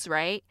Marines,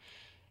 right?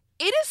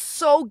 It is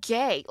so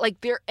gay.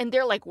 Like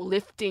they're like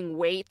lifting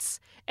weights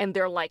and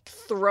they're like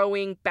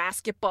throwing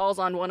basketballs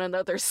on one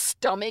another's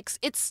stomachs.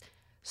 It's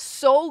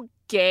so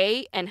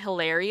gay and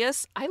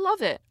hilarious. I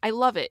love it. I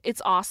love it.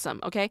 It's awesome,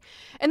 okay?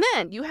 And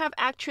then you have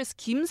actress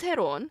Kim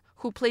Se-ron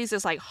who plays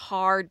this like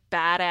hard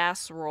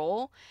badass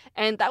role,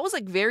 and that was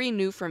like very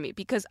new for me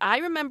because I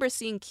remember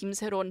seeing Kim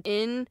Se-ron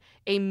in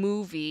a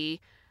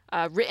movie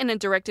written and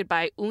directed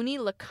by Uni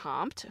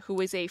Lecomte, who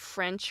is a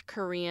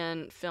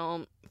French-Korean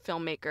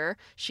filmmaker.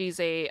 She's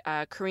a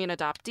Korean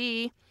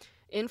adoptee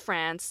in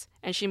France,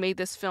 and she made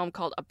this film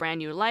called A Brand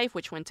New Life,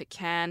 which went to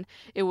Cannes.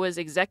 It was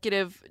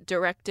executive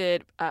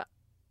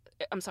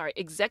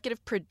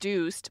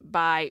produced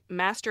by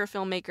master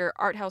filmmaker,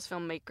 art house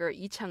filmmaker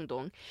Lee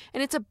Chang-dong.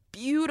 And it's a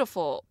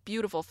beautiful,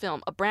 beautiful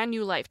film, A Brand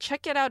New Life.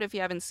 Check it out if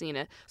you haven't seen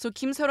it. So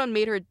Kim Se-ron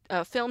made her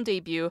film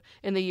debut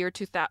in the year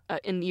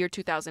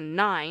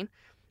 2009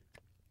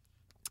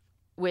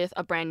 with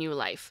A Brand New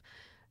Life.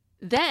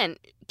 Then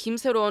Kim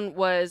Se-ron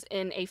was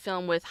in a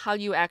film with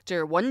Hallyu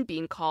actor Won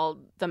Bin called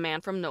The Man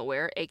from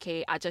Nowhere,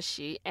 aka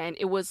Ajashi, and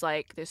it was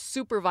like this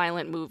super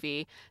violent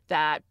movie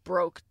that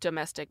broke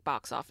domestic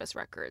box office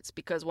records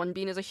because Won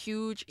Bin is a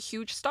huge,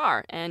 huge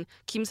star, and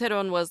Kim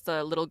Se-ron was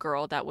the little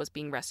girl that was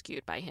being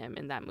rescued by him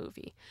in that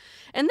movie.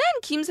 And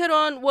then Kim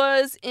Se-ron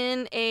was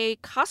in a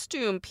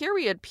costume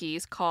period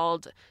piece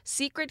called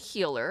Secret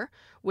Healer,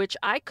 which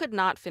I could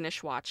not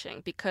finish watching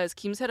because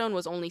Kim Se-ron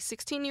was only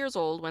 16 years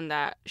old when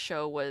that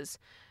show was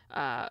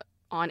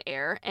on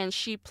air, and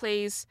she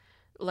plays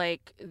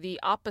like the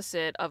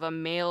opposite of a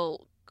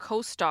male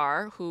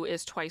co-star who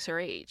is twice her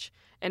age.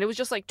 And it was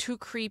just like too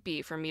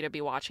creepy for me to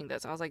be watching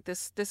this. I was like,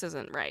 this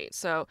isn't right.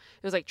 So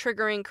it was like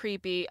triggering,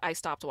 creepy. I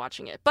stopped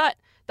watching it. But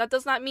that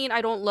does not mean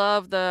I don't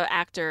love the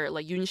actor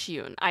like Yoon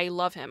Si-yoon. I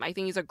love him. I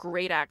think he's a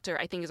great actor.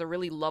 I think he's a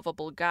really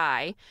lovable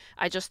guy.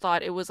 I just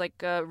thought it was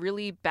like a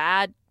really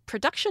bad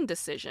production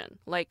decision.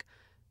 Like,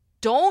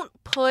 don't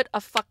put a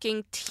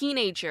fucking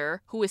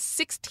teenager who is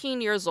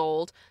 16 years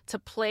old to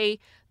play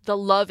the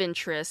love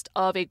interest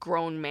of a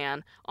grown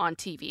man on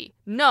TV.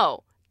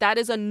 No, that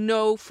is a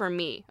no for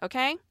me,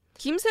 okay?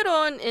 Kim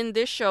Se-ron in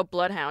this show,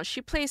 Bloodhound,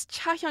 she plays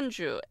Cha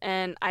Hyun-ju,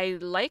 and I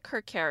like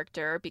her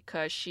character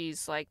because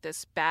she's like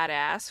this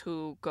badass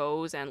who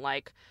goes and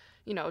like,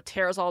 you know,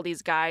 tears all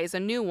these guys a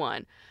new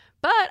one.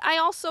 But I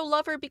also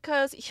love her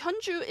because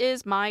Hyunju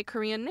is my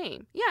Korean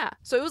name. Yeah.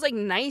 So it was like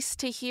nice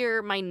to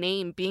hear my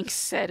name being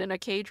said in a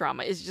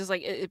K-drama. It's just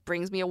like, it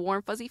brings me a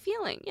warm, fuzzy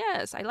feeling.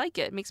 Yes, I like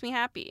it. It makes me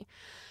happy.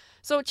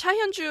 So Cha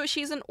Hyunju,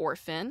 she's an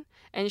orphan,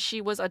 and she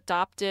was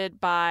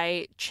adopted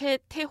by Choi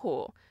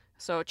Tae-ho.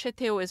 So Choi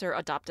Tae-ho is her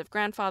adoptive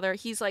grandfather.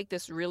 He's like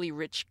this really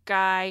rich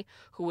guy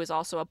who is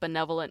also a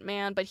benevolent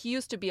man, but he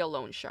used to be a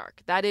loan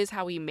shark. That is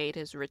how he made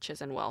his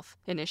riches and wealth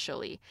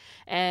initially.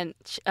 And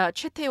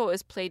Choi Tae-ho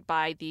is played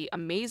by the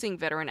amazing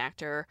veteran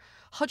actor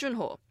Ho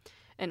Jun-ho.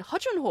 And Ho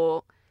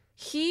Jun-ho,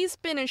 he's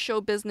been in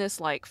show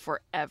business like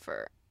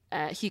forever.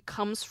 He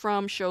comes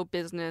from show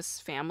business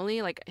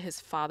family, like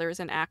his father is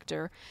an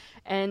actor.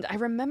 And I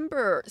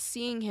remember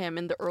seeing him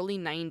in the early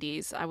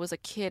 90s. I was a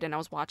kid and I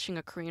was watching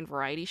a Korean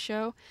variety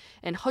show.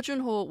 And Ho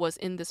Jun-ho was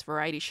in this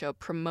variety show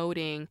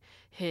promoting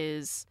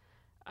his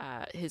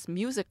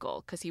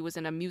musical because he was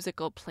in a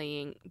musical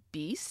playing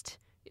Beast.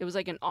 It was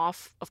like an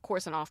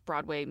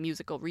off-Broadway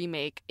musical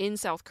remake in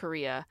South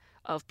Korea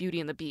of Beauty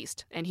and the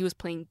Beast, and he was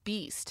playing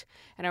Beast.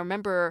 And I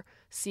remember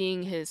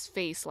seeing his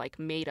face like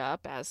made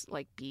up as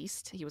like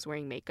Beast. He was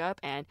wearing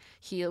makeup, and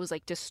he was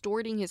like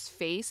distorting his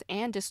face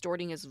and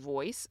distorting his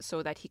voice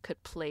so that he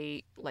could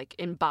play, like,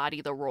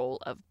 embody the role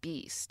of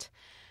Beast.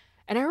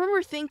 And I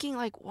remember thinking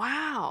like,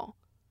 wow,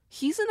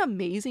 he's an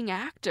amazing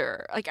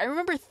actor. Like, I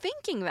remember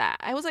thinking that.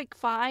 I was like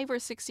 5 or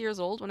 6 years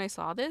old when I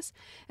saw this,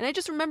 and I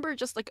just remember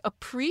just like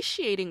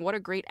appreciating what a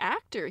great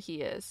actor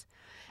he is.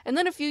 And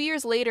then a few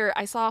years later,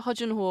 I saw Ho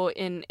Jun-ho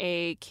in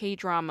a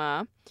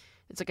K-drama.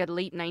 It's like a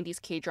late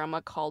 90s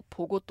K-drama called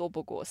보고 또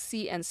보고,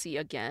 See and See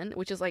Again,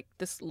 which is like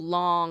this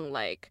long,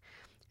 like,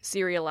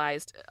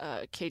 serialized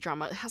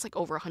K-drama. It has like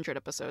over 100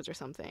 episodes or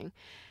something.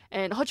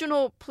 And Ho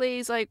Jun-ho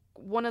plays like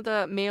one of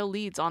the male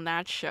leads on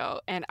that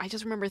show. And I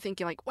just remember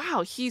thinking like,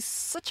 wow, he's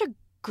such a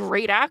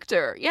great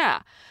actor.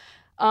 Yeah.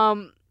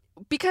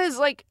 Because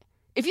like,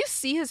 if you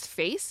see his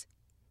face,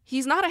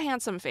 he's not a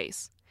handsome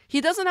face. He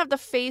doesn't have the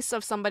face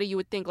of somebody you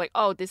would think like,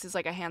 oh, this is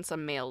like a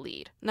handsome male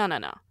lead. No.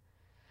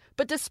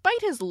 But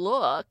despite his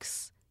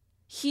looks,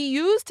 he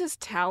used his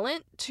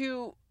talent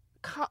to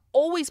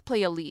always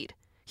play a lead.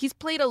 He's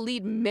played a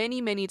lead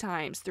many, many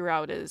times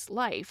throughout his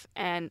life.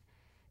 And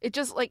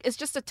it's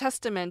just a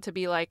testament to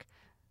be like,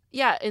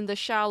 yeah, in the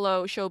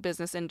shallow show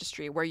business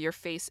industry where your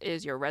face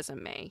is your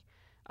resume,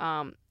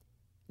 um,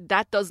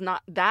 that is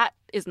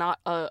not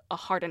a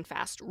hard and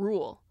fast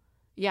rule.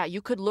 Yeah,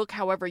 you could look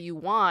however you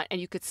want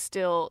and you could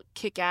still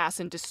kick ass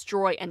and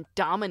destroy and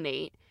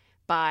dominate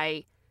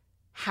by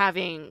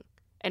having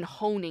and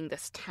honing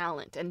this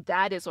talent. And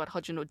that is what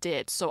Heujuno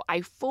did. So I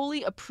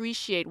fully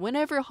appreciate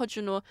whenever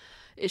Heujuno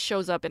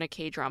shows up in a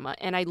K-drama.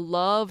 And I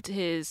loved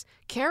his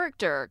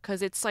character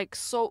because it's like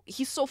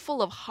he's so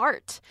full of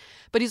heart.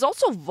 But he's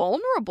also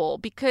vulnerable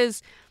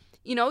because,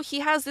 he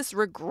has this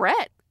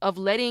regret of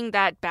letting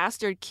that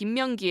bastard Kim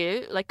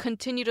Myung-gil like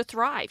continue to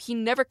thrive. He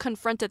never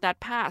confronted that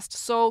past.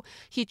 So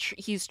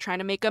he's trying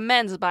to make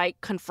amends by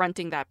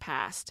confronting that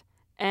past.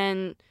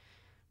 And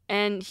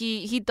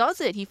he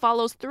does it. He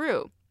follows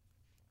through.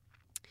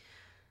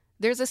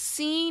 There's a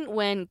scene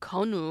when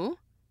Konu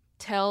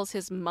tells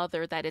his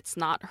mother that it's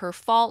not her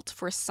fault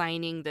for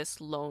signing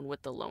this loan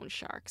with the loan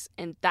sharks.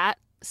 And that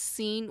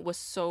scene was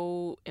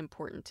so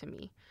important to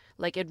me.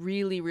 Like it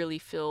really, really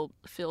filled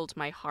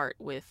my heart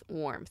with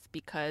warmth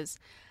because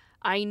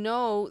I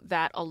know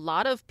that a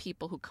lot of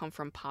people who come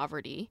from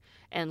poverty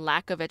and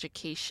lack of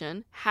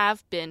education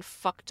have been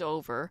fucked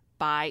over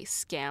by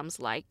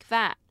scams like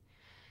that.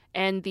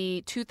 And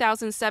the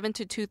 2007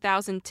 to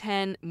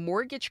 2010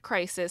 mortgage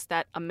crisis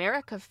that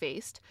America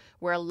faced,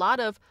 where a lot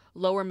of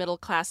lower middle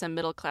class and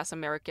middle class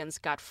Americans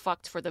got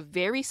fucked for the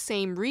very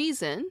same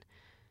reason,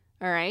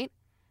 all right?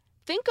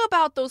 Think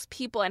about those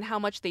people and how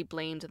much they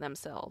blamed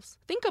themselves.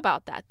 Think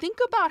about that. Think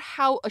about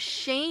how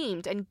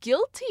ashamed and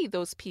guilty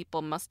those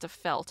people must have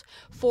felt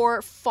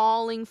for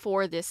falling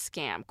for this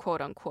scam,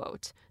 quote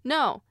unquote.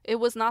 No, it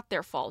was not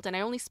their fault. And I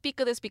only speak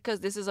of this because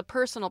this is a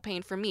personal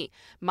pain for me.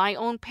 My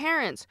own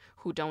parents,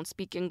 who don't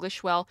speak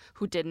English well,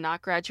 who did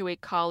not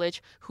graduate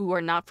college, who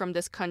are not from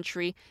this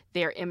country,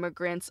 they're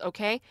immigrants,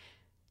 okay?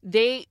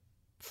 They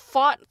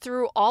fought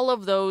through all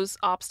of those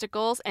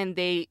obstacles and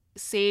they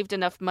saved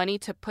enough money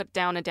to put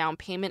down a down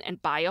payment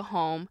and buy a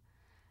home.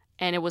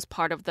 And it was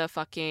part of the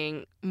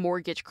fucking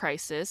mortgage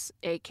crisis,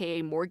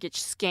 aka mortgage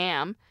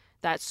scam,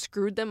 that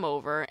screwed them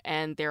over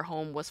and their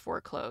home was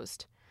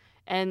foreclosed.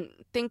 And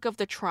think of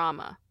the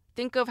trauma.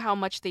 Think of how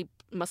much they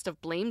must have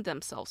blamed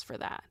themselves for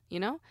that,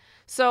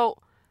 So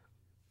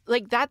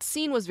like that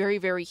scene was very,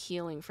 very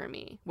healing for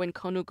me when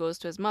Konu goes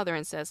to his mother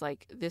and says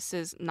like, this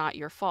is not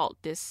your fault.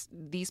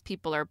 These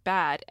people are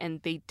bad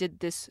and they did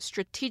this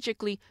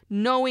strategically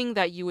knowing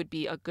that you would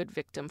be a good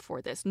victim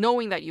for this,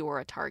 knowing that you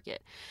were a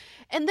target.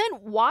 And then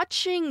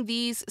watching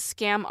these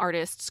scam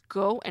artists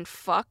go and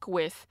fuck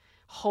with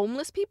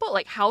homeless people,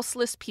 like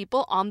houseless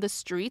people on the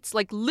streets,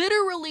 like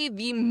literally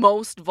the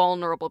most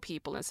vulnerable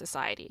people in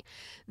society.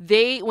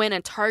 They went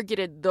and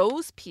targeted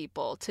those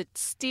people to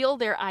steal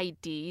their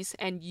IDs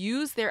and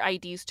use their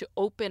IDs to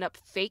open up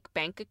fake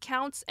bank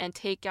accounts and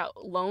take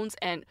out loans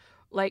and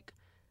like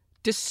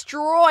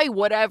destroy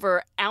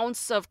whatever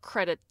ounce of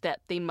credit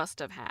that they must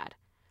have had.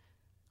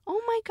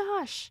 Oh my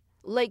gosh.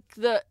 Like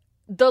the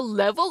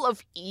level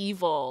of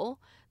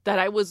evil that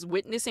I was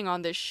witnessing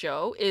on this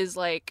show is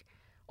like,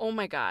 oh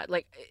my God,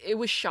 like it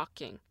was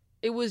shocking.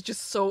 It was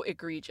just so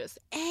egregious.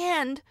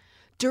 And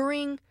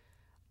during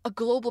a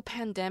global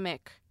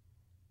pandemic,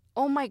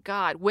 oh my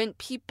God, when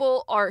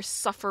people are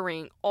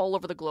suffering all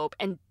over the globe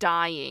and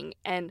dying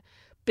and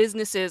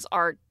businesses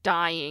are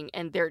dying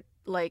and they're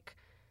like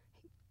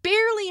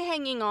barely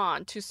hanging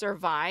on to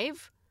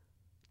survive,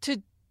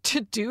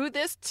 to do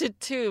this,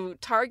 to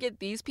target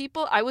these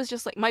people, I was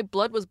just like, my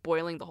blood was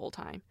boiling the whole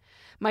time.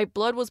 My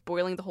blood was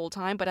boiling the whole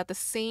time, but at the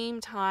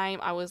same time,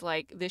 I was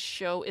like, this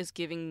show is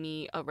giving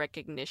me a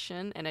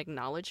recognition and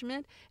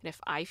acknowledgement. And if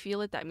I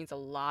feel it, that means a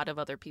lot of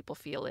other people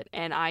feel it.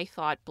 And I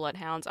thought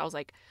Bloodhounds, I was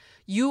like,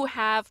 you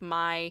have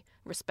my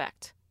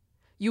respect.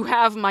 You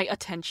have my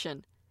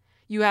attention.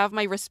 You have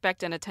my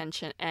respect and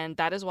attention. And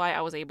that is why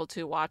I was able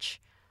to watch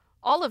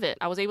all of it.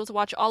 I was able to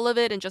watch all of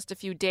it in just a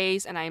few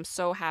days, and I am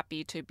so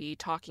happy to be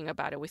talking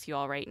about it with you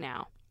all right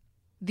now.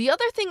 The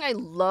other thing I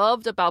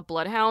loved about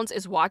Bloodhounds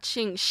is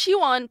watching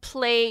Siwon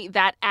play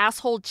that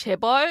asshole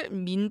chaebol,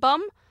 Minbum.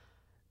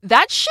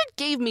 That shit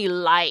gave me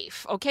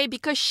life, okay?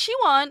 Because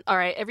Siwon, all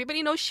right,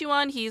 everybody knows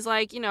Siwon. He's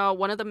like,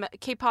 one of the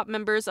K-pop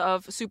members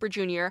of Super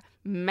Junior.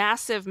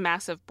 Massive,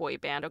 massive boy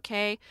band,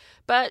 okay?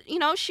 But,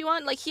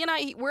 Siwon, like, he and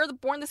I, we're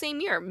born the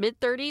same year,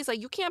 mid-30s. Like,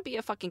 you can't be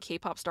a fucking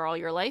K-pop star all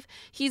your life.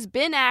 He's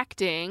been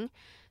acting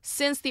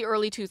since the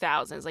early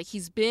 2000s. Like,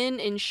 he's been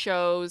in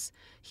shows,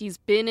 he's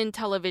been in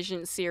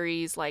television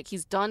series, like,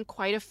 he's done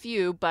quite a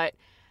few, but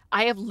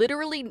I have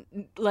literally,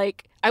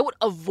 like, I would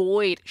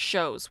avoid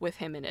shows with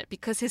him in it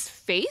because his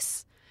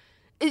face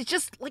is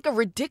just like a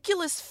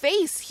ridiculous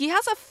face. He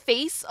has a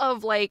face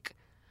of like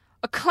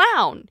a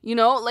clown,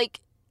 like,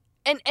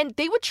 and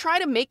they would try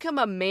to make him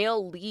a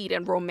male lead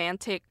in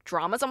romantic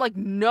dramas. I'm like,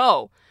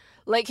 no,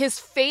 like his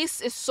face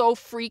is so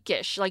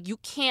freakish. Like you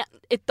can't,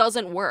 it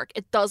doesn't work.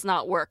 It does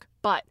not work.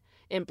 But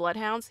in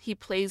Bloodhounds, he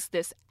plays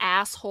this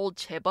asshole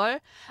chaebol.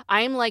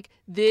 I'm like,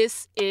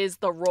 this is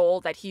the role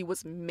that he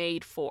was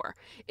made for.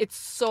 It's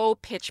so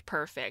pitch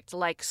perfect,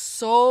 like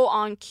so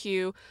on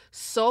cue,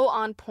 so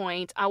on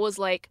point. I was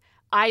like,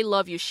 I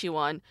love you,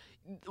 Shiwon.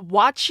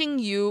 Watching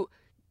you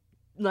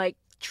like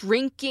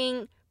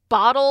drinking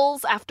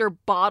bottles after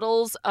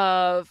bottles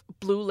of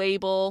Blue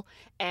Label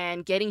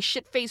and getting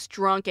shit-faced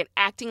drunk and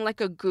acting like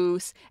a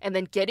goose and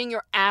then getting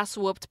your ass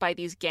whooped by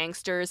these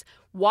gangsters.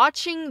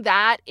 Watching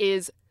that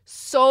is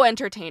so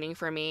entertaining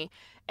for me.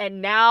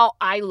 And now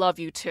I love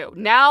you too.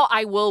 Now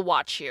I will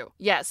watch you.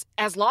 Yes,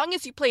 as long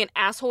as you play an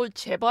asshole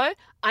chaebol,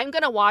 I'm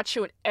gonna watch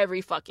you in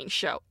every fucking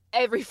show,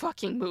 every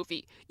fucking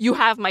movie. You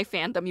have my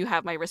fandom, you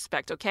have my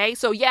respect, okay?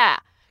 So yeah,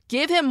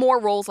 give him more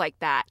roles like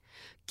that.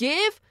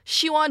 Give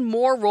Shiwon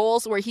more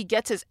roles where he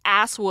gets his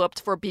ass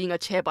whooped for being a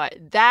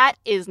chaebol. That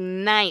is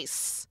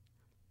nice.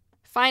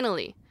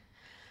 Finally,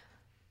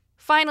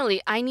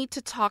 I need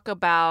to talk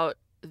about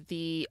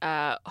the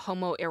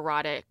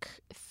homoerotic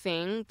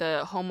thing,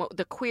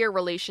 the queer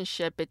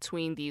relationship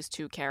between these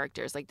two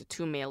characters, like the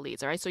two male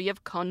leads, all right? So you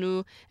have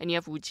Konu and you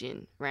have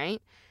Woojin,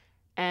 right?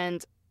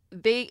 And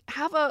they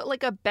have a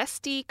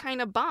bestie kind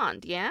of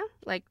bond, yeah?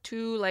 Like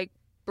two like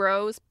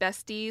bros,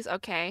 besties,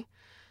 okay.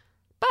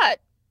 But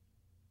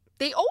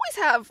they always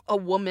have a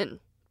woman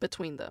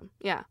between them.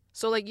 Yeah.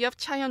 So like you have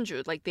Cha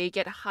Hyun-ju, like they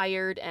get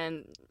hired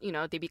and,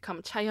 they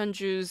become Cha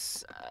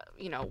Hyun-ju's,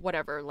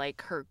 whatever,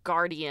 like her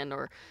guardian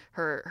or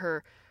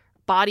her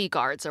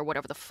bodyguards or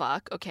whatever the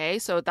fuck. Okay.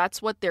 So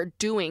that's what they're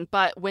doing.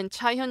 But when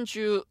Cha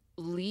Hyun-ju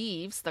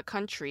leaves the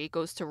country,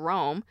 goes to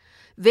Rome,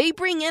 they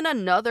bring in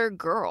another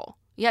girl.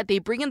 Yeah. They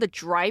bring in the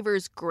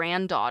driver's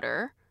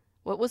granddaughter.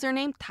 What was her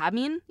name?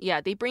 Tamin?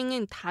 Yeah. They bring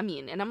in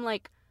Tamin. And I'm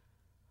like,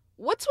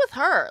 what's with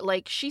her?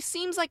 Like, she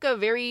seems like a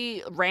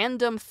very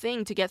random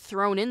thing to get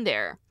thrown in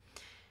there.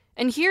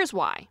 And here's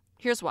why.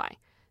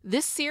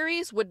 This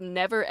series would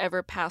never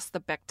ever pass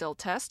the Bechdel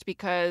test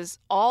because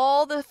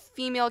all the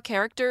female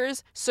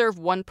characters serve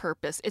one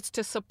purpose. It's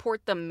to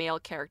support the male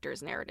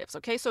characters' narratives,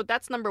 okay? So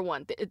that's number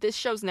one. This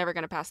show's never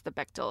going to pass the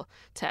Bechdel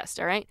test,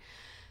 all right?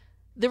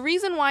 The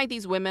reason why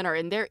these women are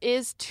in there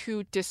is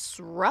to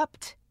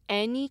disrupt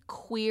any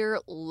queer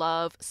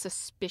love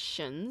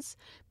suspicions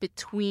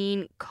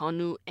between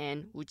Konu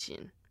and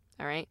Woojin.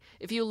 All right.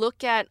 If you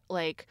look at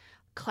like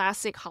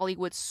classic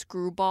Hollywood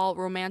screwball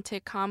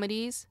romantic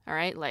comedies, all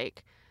right,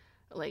 like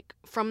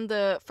from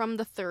the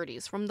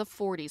 30s, from the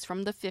 40s,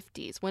 from the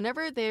 50s,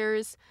 whenever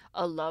there's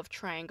a love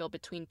triangle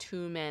between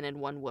two men and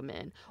one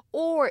woman,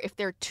 or if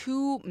they're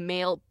two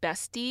male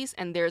besties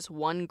and there's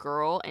one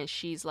girl and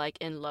she's like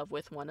in love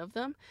with one of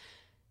them,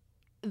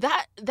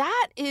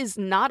 that is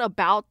not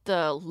about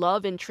the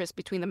love interest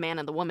between the man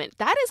and the woman.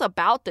 That is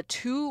about the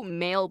two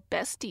male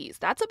besties.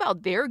 That's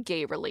about their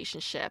gay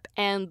relationship.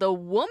 And the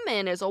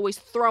woman is always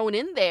thrown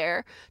in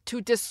there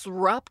to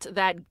disrupt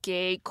that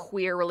gay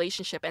queer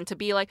relationship and to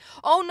be like,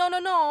 oh,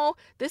 no,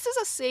 this is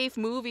a safe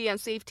movie and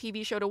safe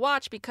TV show to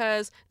watch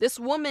because this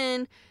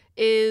woman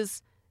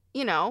is,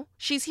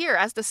 she's here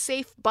as the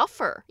safe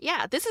buffer.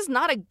 Yeah, this is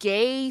not a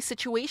gay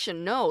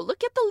situation. No,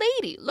 look at the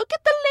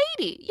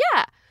lady.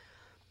 Yeah.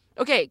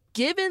 Okay,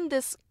 given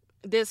this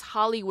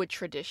Hollywood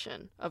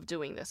tradition of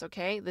doing this,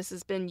 okay? This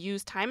has been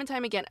used time and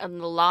time again, and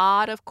a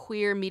lot of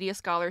queer media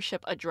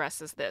scholarship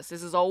addresses this.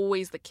 This is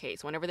always the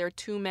case. Whenever there are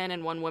two men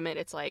and one woman,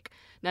 it's like,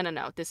 no.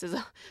 This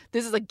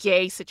is a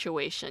gay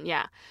situation.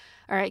 Yeah.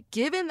 All right,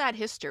 given that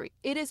history,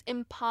 it is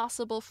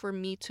impossible for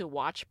me to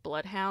watch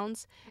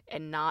Bloodhounds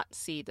and not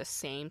see the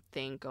same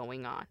thing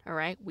going on, all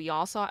right? We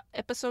all saw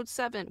episode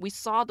 7. We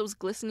saw those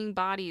glistening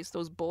bodies,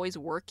 those boys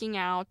working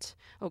out,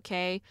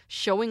 okay?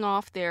 Showing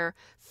off their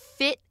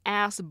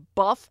fit-ass,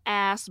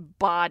 buff-ass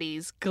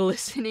bodies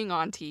glistening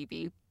on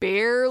TV,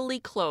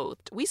 barely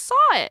clothed. We saw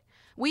it.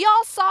 We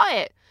all saw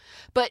it.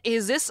 But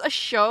is this a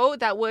show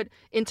that would,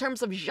 in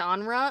terms of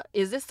genre,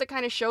 is this the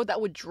kind of show that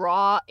would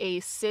draw a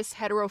cis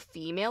hetero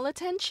female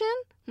attention?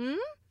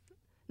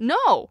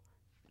 No,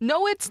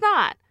 it's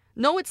not.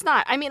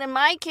 I mean, in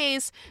my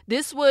case,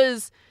 this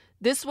was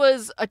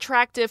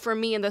attractive for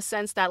me in the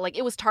sense that like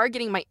it was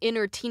targeting my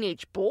inner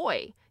teenage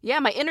boy. Yeah,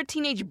 my inner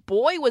teenage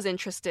boy was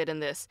interested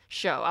in this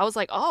show. I was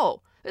like,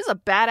 oh, this is a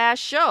badass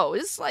show.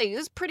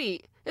 It's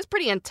pretty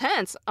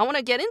intense. I want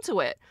to get into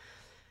it.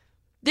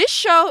 This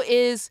show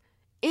is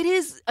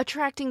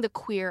attracting the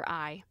queer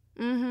eye.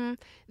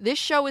 This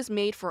show is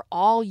made for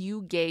all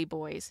you gay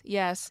boys.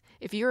 Yes,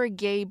 if you're a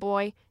gay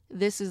boy,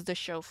 this is the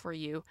show for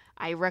you.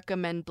 I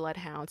recommend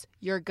Bloodhounds.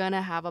 You're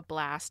gonna have a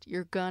blast.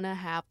 You're gonna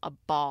have a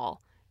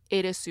ball.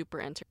 It is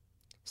super entertaining.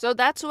 So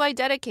that's who I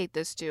dedicate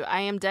this to. I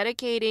am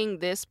dedicating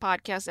this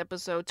podcast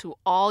episode to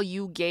all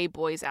you gay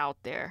boys out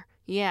there.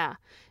 Yeah,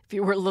 if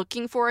you were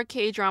looking for a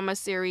K-drama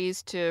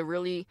series to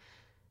really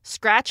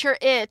scratch your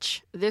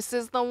itch, this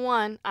is the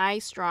one. I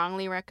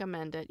strongly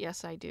recommend it.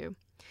 Yes, I do.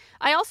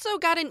 I also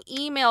got an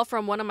email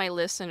from one of my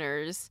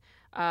listeners,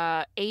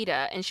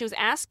 Ada, and she was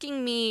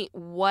asking me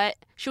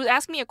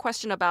a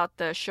question about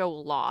the show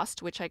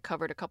Lost, which I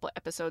covered a couple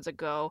episodes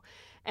ago.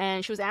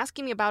 And she was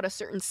asking me about a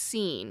certain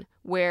scene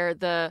where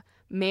the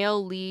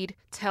male lead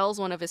tells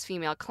one of his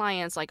female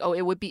clients, like, oh,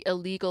 it would be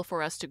illegal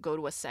for us to go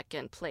to a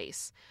second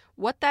place.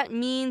 What that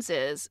means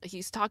is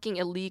he's talking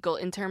illegal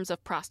in terms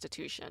of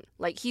prostitution.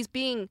 Like, he's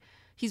being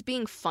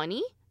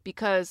funny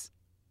because,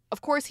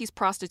 of course, he's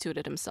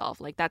prostituted himself.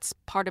 Like, that's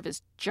part of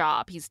his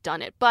job. He's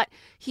done it. But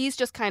he's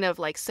just kind of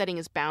like setting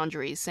his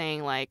boundaries,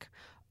 saying like,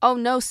 oh,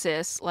 no,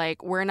 sis,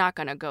 like, we're not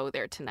going to go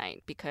there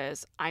tonight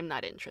because I'm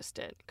not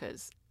interested,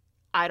 because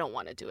I don't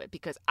want to do it,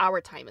 because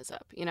our time is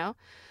up, you know?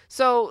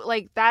 So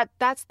like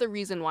that's the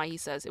reason why he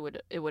says it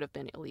would have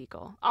been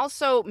illegal.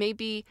 Also,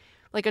 maybe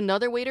like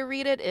another way to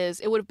read it is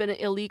it would have been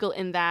illegal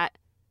in that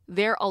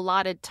their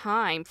allotted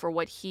time for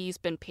what he's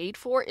been paid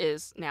for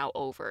is now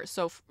over.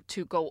 So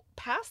to go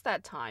past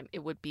that time,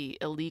 it would be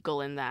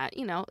illegal in that,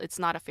 you know, it's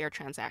not a fair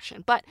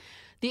transaction. But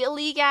the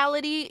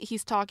illegality,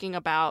 he's talking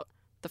about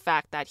the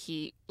fact that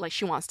she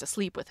wants to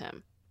sleep with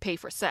him, pay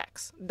for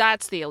sex.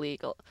 That's the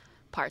illegal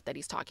part that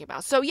he's talking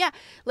about. So yeah,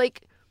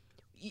 like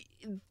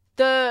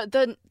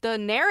the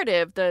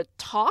narrative, the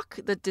talk,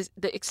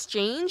 the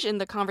exchange in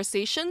the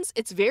conversations,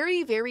 it's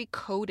very, very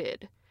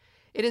coded.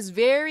 It is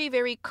very,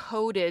 very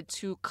coded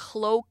to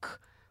cloak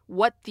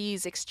what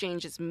these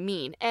exchanges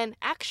mean. And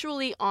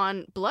actually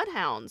on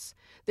Bloodhounds,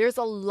 there's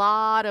a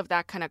lot of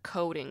that kind of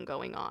coding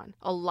going on.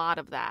 A lot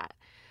of that.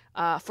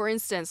 For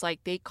instance,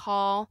 like they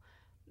call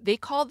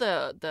the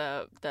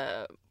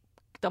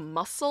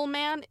muscle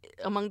man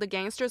among the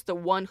gangsters,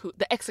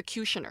 the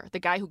executioner, the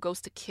guy who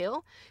goes to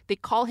kill, they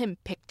call him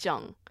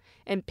Baekjung.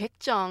 And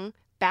Baekjung,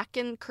 back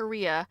in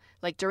Korea,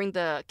 like during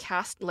the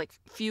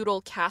feudal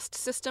caste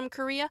system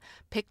Korea,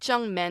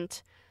 Baekjung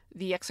meant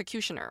the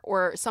executioner,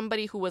 or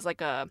somebody who was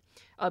like a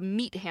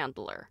meat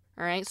handler.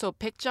 All right. So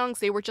Baekjungs,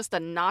 they were just a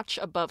notch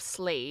above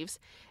slaves.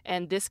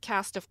 And this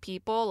caste of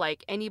people,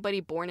 like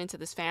anybody born into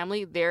this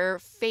family, their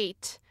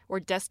fate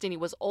or destiny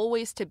was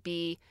always to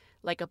be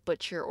like a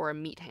butcher or a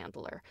meat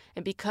handler.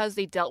 And because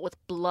they dealt with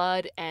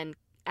blood and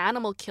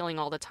animal killing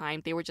all the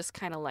time, they were just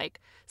kind of like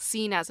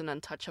seen as an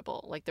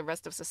untouchable. Like the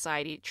rest of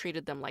society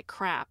treated them like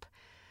crap.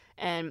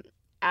 And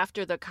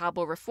after the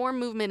Cabo reform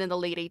movement in the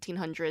late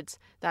 1800s,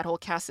 that whole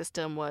caste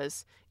system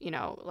was, you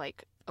know,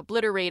 like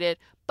obliterated.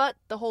 But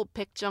the whole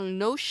Baekjung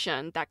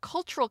notion, that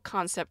cultural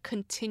concept,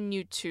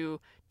 continued to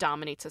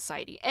dominate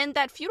society. And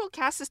that feudal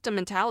caste system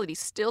mentality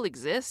still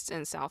exists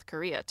in South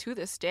Korea to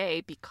this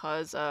day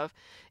because of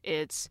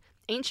its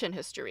ancient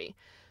history.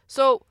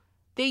 So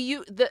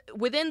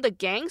within the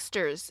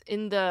gangsters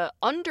in the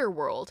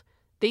underworld,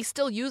 they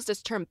still use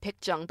this term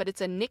Baekjung, but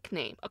it's a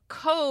nickname, a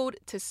code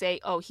to say,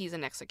 oh, he's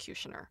an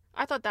executioner.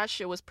 I thought that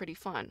shit was pretty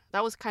fun.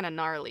 That was kind of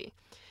gnarly.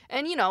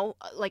 And, you know,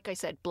 like I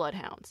said,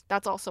 Bloodhounds.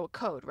 That's also a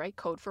code, right?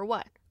 Code for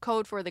what?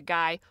 Code for the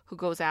guy who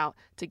goes out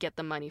to get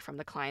the money from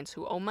the clients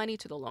who owe money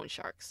to the loan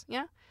sharks.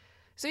 Yeah?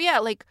 So, yeah,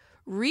 like,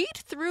 read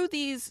through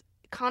these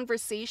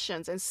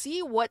conversations and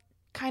see what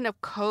kind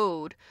of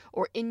code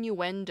or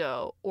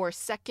innuendo or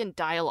second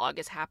dialogue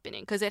is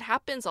happening. Because it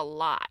happens a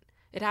lot.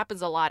 It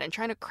happens a lot. And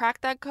trying to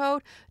crack that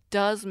code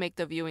does make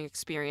the viewing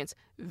experience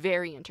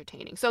very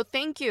entertaining. So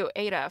thank you,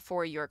 Ada,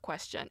 for your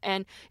question.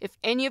 And if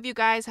any of you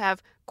guys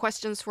have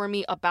questions for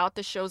me about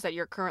the shows that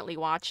you're currently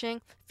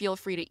watching, feel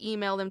free to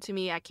email them to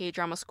me at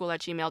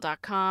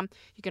kdramaschool@gmail.com.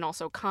 You can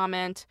also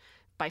comment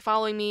by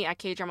following me at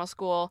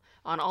kdramaschool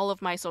on all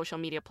of my social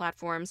media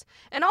platforms.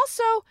 And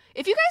also,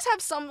 if you guys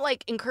have some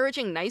like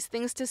encouraging, nice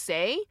things to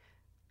say,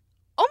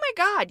 oh my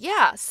God,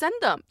 yeah, send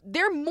them.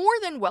 They're more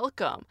than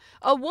welcome.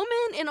 A woman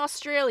in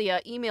Australia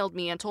emailed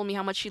me and told me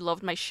how much she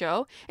loved my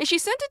show. And she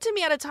sent it to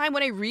me at a time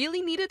when I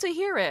really needed to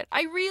hear it.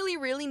 I really,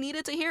 really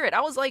needed to hear it.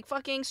 I was like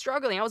fucking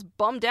struggling. I was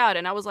bummed out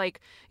and I was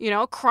like, you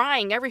know,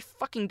 crying every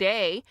fucking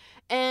day.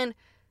 And,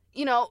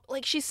 you know,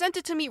 like she sent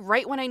it to me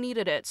right when I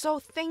needed it. So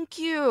thank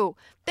you.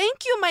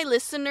 Thank you, my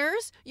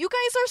listeners. You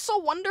guys are so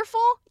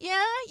wonderful.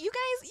 Yeah, you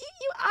guys,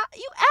 you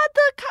add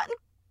the cotton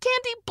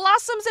candy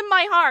blossoms in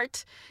my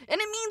heart, and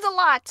it means a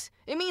lot.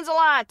 It means a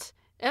lot,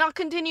 and I'll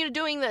continue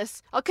doing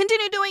this. I'll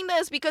continue doing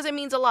this because it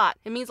means a lot.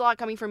 It means a lot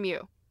coming from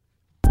you.